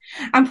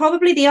 And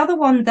probably the other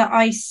one that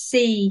I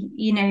see,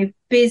 you know,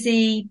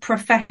 busy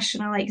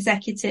professional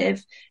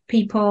executive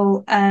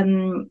people,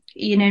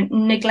 you know,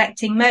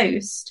 neglecting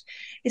most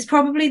is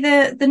probably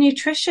the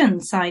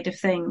nutrition side of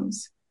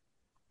things.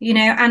 You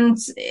know, and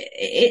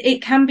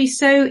it can be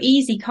so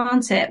easy,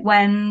 can't it,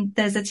 when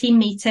there's a team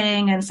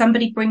meeting and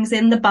somebody brings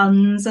in the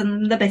buns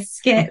and the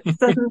biscuits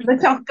and the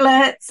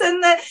chocolates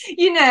and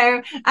you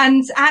know,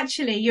 and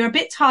actually you're a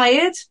bit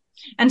tired.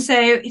 And so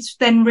it's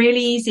then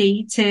really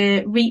easy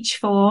to reach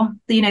for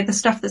you know, the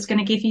stuff that's going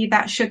to give you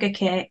that sugar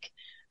kick.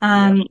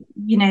 Yeah.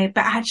 You know,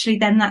 but actually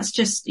then that's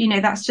just, you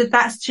know, that's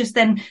just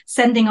then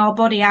sending our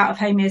body out of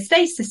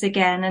homeostasis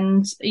again,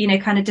 and, you know,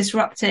 kind of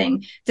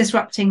disrupting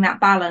that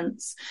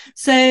balance.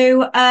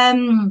 So,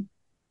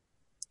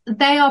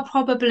 they are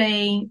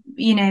probably,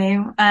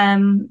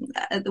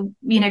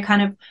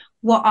 kind of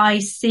what I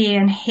see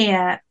and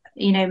hear,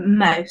 you know,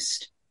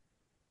 most.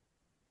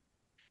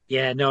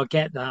 Yeah, no, I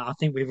get that. I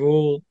think we've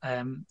all,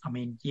 I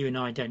mean, you and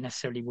I don't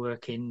necessarily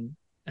work in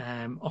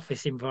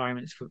office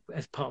environments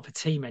as part of a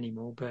team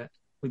anymore, but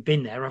we've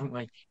been there, haven't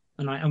we?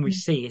 And we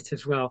see it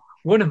as well.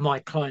 One of my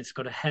clients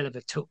got a hell of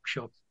a tuck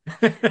shop. I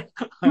have to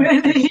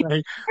Really?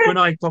 say, when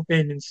I pop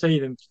in and see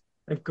them,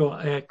 they've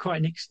got quite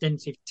an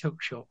extensive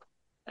tuck shop.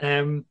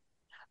 Um,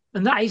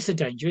 and that is the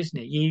danger, isn't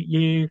it?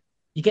 You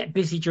get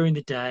busy during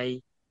the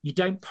day. You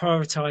don't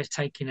prioritize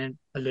taking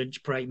a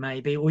lunch break,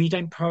 maybe, or you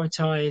don't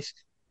prioritize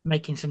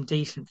making some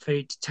decent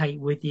food to take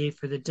with you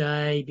for the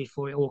day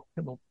before it, or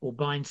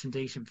buying some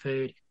decent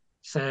food.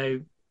 So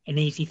an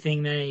easy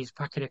thing there is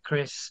packet of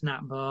crisps,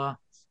 snack bar,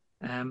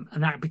 and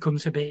that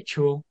becomes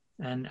habitual,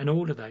 and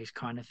all of those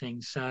kind of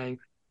things. So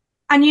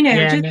And,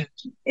 Yeah, just no,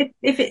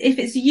 if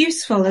it's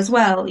useful as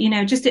well,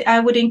 I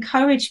would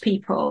encourage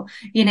people,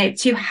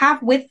 to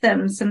have with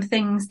them some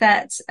things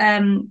that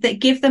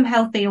give them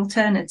healthy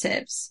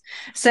alternatives.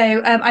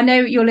 So, I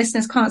know your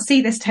listeners can't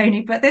see this,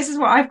 Tony, but this is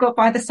what I've got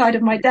by the side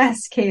of my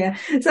desk here.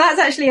 So that's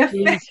actually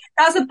yes.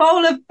 that's a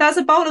bowl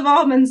of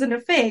almonds and a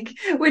fig,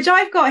 which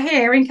I've got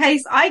here in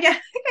case I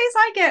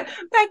get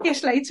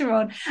peckish later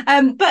on.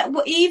 But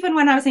even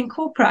when I was in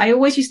corporate, I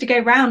always used to go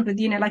round with,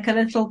 like a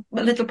little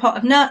pot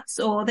of nuts,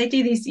 or they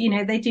do these,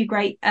 they do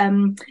great,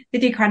 they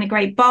do kind of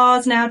great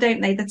bars now,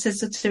 don't they? That are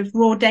sort of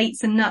raw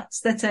dates and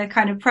nuts that are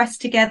kind of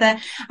pressed together.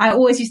 I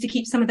always used to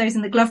keep some of those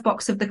in the glove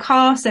box of the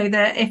car so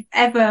that if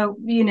ever,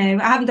 I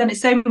haven't done it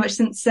so much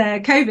since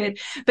COVID,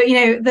 but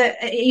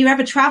that you're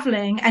ever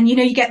traveling and,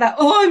 you get that,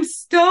 oh, I'm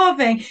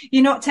starving.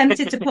 You're not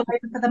tempted to pull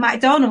over for the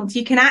McDonald's.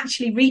 You can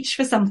actually reach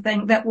for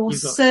something that will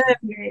You've got serve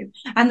you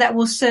and that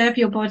will serve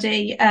your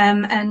body,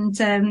 kind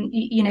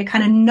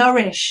of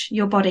nourish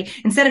your body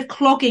instead of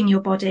clogging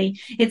your body.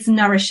 It's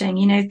nourishing,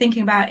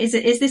 thinking about, is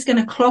this going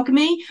to clog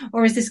me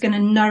or is this going to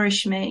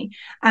nourish me?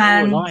 oh,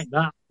 I And like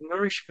that.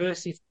 Nourish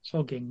versus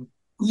clogging.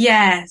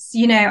 yes,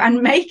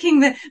 and making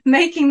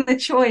the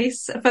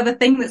choice for the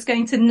thing that's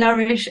going to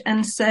nourish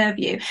and serve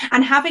you,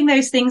 and having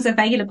those things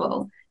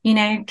available,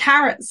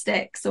 carrot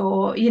sticks,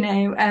 or,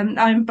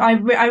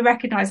 I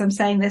recognize I'm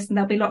saying this and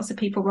there'll be lots of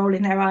people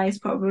rolling their eyes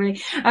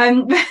probably.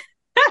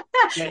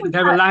 Yeah,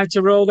 they're allowed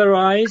to roll their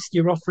eyes.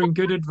 You're offering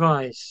good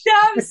advice.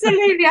 Yeah,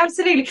 absolutely,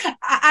 absolutely.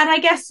 And I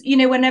guess,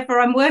 whenever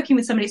I'm working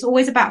with somebody, it's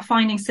always about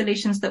finding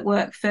solutions that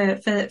work for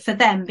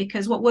them,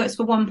 because what works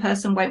for one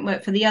person won't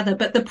work for the other.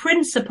 But the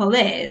principle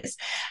is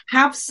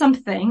have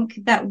something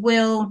that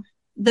will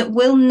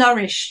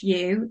nourish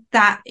you,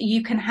 that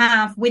you can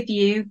have with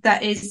you,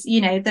 that is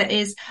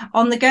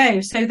on the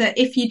go, so that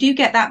if you do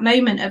get that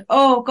moment of,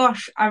 oh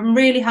gosh, I'm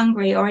really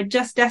hungry, or I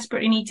just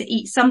desperately need to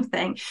eat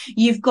something,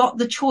 you've got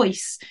the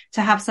choice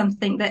to have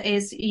something that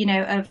is,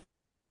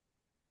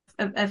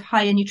 of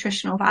higher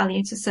nutritional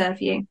value to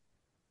serve you.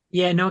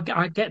 Yeah, no,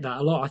 I get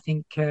that a lot. I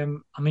think, I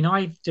mean,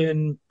 I've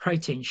done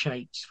protein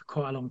shakes for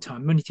quite a long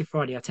time. Monday to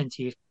Friday, I tend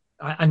to use,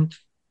 and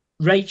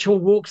Rachel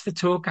walks the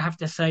talk. I have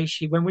to say,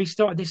 when we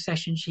started this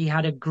session, she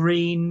had a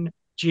green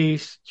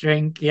juice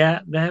drink. Yeah,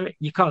 there,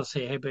 you can't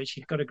see it here, but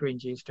she's got a green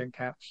juice drink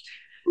out.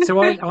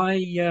 So I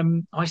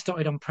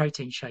started on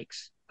protein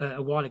shakes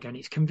a while ago, and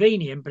it's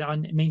convenient, but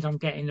it means I'm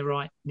getting the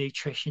right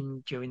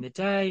nutrition during the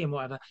day and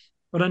whatever.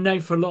 But I know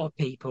for a lot of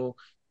people,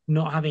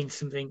 not having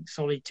something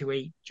solid to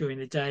eat during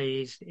the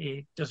day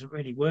it doesn't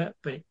really work.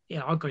 But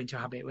yeah, I got into a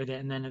habit with it,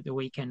 and then at the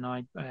weekend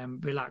I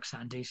relax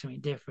that and do something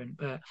different.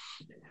 But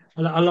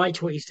I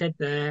liked what you said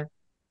there,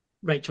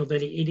 Rachel,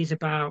 that it is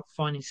about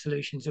finding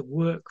solutions that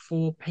work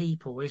for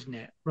people, isn't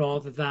it?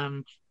 Rather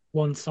than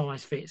one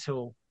size fits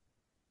all.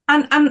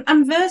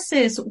 And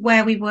versus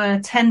where we were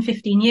 10,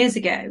 15 years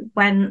ago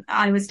when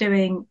I was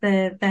doing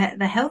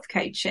the health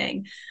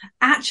coaching,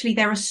 actually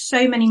there are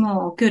so many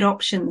more good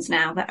options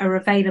now that are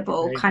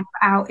available Okay. kind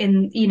of out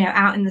in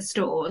the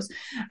stores.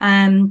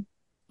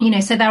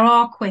 So there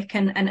are quick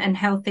and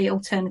healthy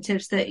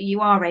alternatives that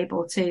you are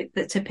able to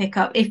pick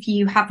up if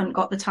you haven't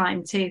got the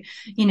time to,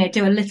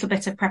 do a little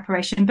bit of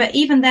preparation. But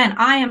even then,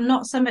 I am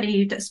not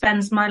somebody who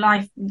spends my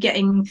life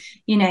getting,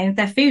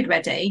 their food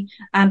ready.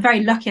 I'm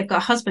very lucky I've got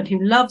a husband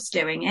who loves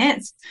doing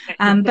it.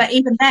 But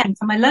even then,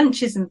 for my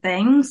lunches and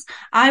things,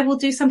 I will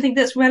do something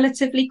that's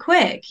relatively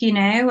quick,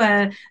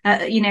 a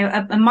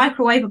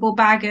microwavable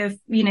bag of,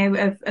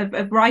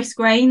 of rice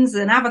grains,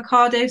 an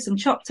avocado, some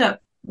chopped up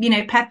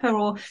pepper,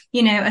 or,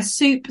 a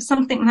soup,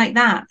 something like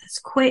that. That's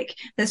quick,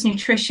 that's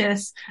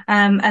nutritious,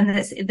 and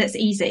that's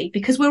easy,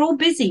 because we're all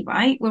busy,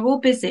 right? We're all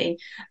busy.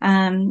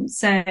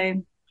 So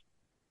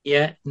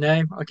Yeah,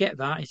 no, I get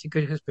that. It's a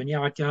good husband.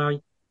 Yeah,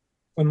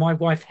 when my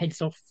wife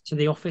heads off to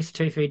the office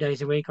 2, 3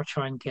 days a week, I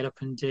try and get up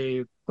and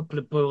do a couple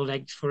of boiled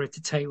eggs for her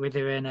to take with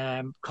her,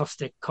 and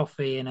caustic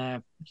coffee and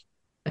a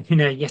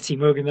Yeti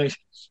mug, and those,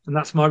 and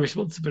that's my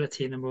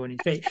responsibility in the morning.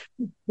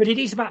 But it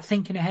is about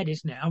thinking ahead,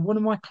 isn't it? And one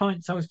of my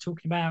clients I was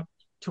talking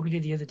to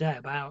the other day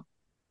about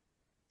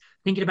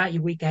thinking about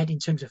your week ahead in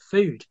terms of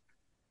food,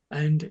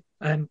 and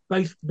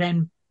both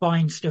then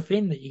buying stuff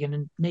in that you're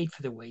going to need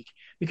for the week.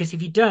 Because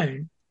if you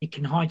don't, you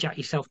can hijack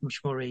yourself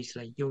much more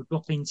easily. You'll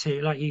drop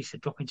into, like you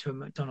said, drop into a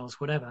McDonald's,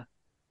 whatever.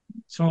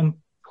 So I'm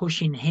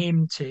pushing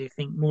him to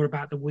think more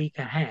about the week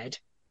ahead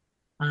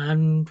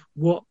and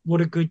what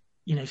a good,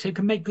 so you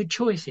can make good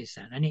choices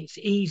then. And it's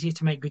easier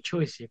to make good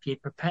choices if you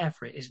prepare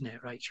for it, isn't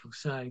it, Rachel?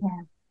 So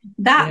yeah.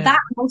 That yeah.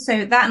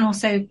 that and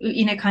also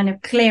kind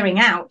of clearing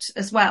out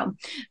as well.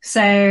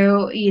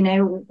 So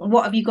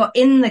what have you got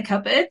in the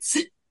cupboards?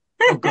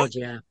 Oh God,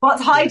 yeah.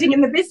 What's Yeah. hiding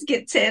in the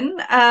biscuit tin,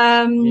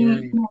 Yeah.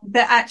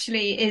 that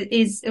actually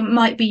it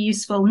might be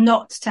useful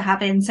not to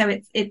have in, so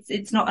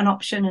it's not an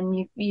option,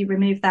 and you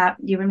remove that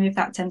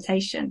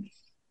temptation.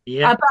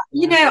 Yeah. But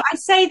I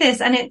say this,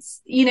 and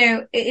it's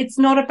it's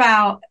not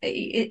about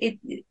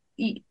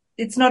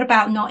it's not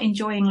about not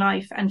enjoying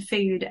life and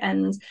food,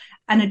 and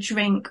and a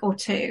drink or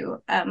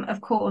two.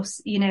 Of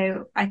course,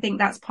 I think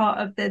that's part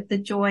of the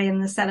joy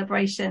and the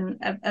celebration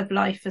of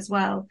life as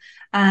well.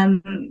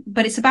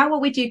 But it's about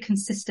what we do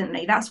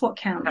consistently. That's what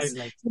counts.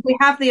 Totally. If we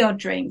have the odd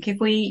drink, if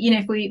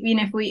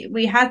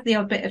we had the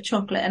odd bit of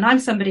chocolate, and I'm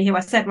somebody who,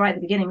 I said right at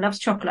the beginning, loves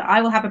chocolate.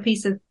 I will have a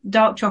piece of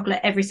dark chocolate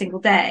every single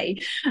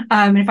day.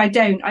 And if I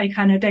don't, I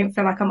kind of don't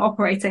feel like I'm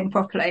operating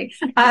properly.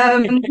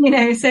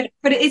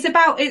 But it's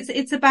about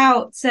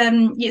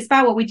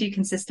what we do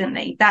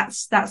consistently.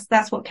 That's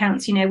what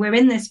counts. We're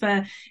in this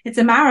it's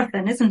a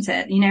marathon, isn't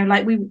it?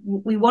 Like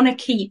we want to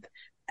keep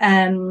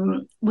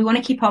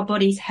our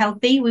bodies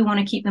healthy. We want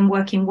to keep them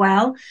working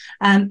well,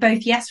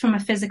 both, yes, from a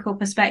physical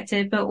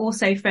perspective, but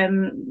also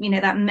from,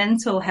 that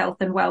mental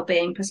health and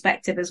well-being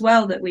perspective as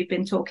well that we've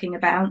been talking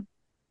about,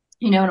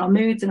 and our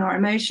moods and our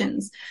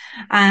emotions.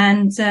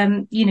 And,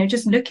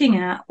 just looking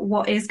at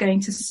what is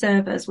going to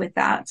serve us with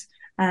that,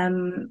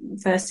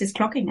 versus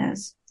clogging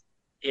us.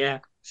 Yeah,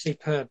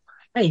 superb.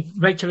 Hey,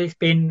 Rachael, it's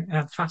been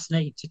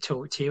fascinating to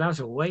talk to you, as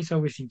always. I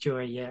always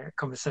enjoy a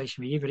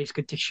conversation with you, but it's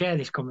good to share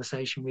this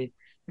conversation with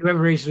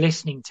whoever is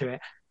listening to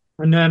it.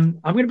 And I'm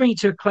going to bring it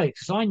to a close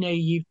because I know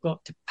you've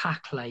got to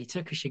pack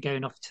later because you're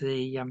going off to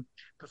the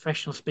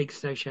Professional Speakers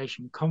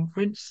Association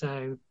conference.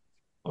 So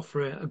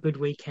offer a good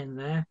weekend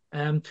there.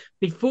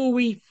 Before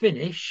we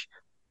finish,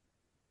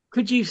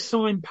 could you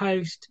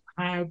signpost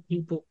how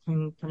people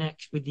can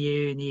connect with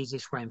you in the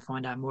easiest way and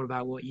find out more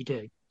about what you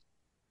do?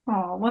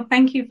 Oh, well,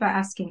 thank you for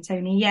asking,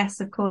 Tony.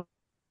 Yes, of course.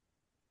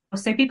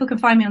 So people can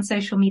find me on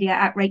social media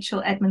at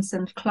Rachael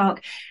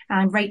Edmonson-Clarke,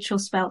 and Rachael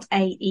spelt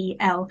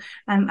A-E-L.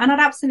 And I'd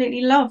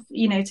absolutely love,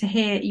 to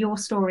hear your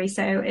story.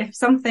 So if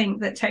something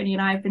that Tony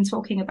and I have been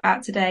talking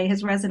about today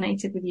has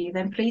resonated with you,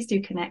 then please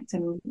do connect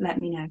and let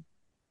me know.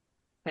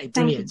 Hey,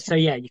 brilliant. So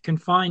yeah, you can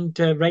find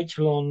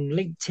Rachael on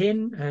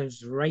LinkedIn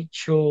as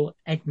Rachael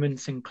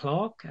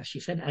Edmonson-Clarke, as she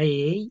said,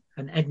 A-E,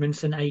 and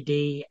Edmonson,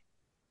 E-D-M-O-N-D-S-O-N,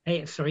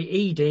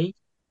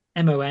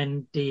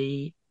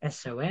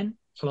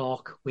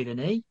 Clarke with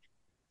an E.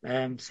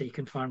 So you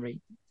can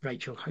find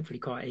Rachael hopefully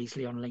quite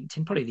easily on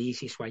LinkedIn. Probably the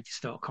easiest way to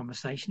start a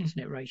conversation, isn't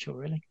it, Rachael,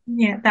 really?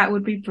 Yeah, that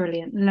would be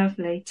brilliant.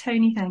 Lovely.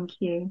 Tony, thank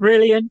you.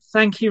 Brilliant.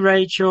 Thank you,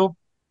 Rachael.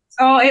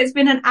 Oh, it's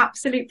been an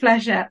absolute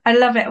pleasure. I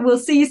love it. We'll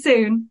see you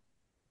soon.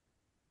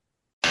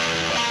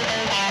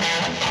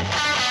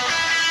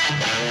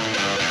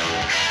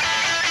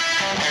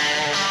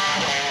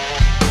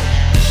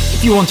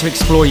 If you want to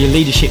explore your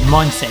leadership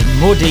mindset in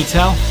more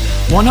detail,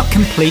 why not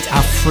complete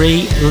our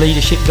free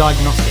leadership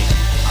diagnostic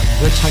at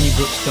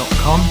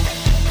theTonyBrooks.com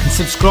and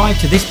subscribe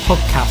to this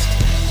podcast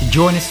to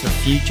join us for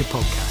future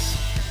podcasts.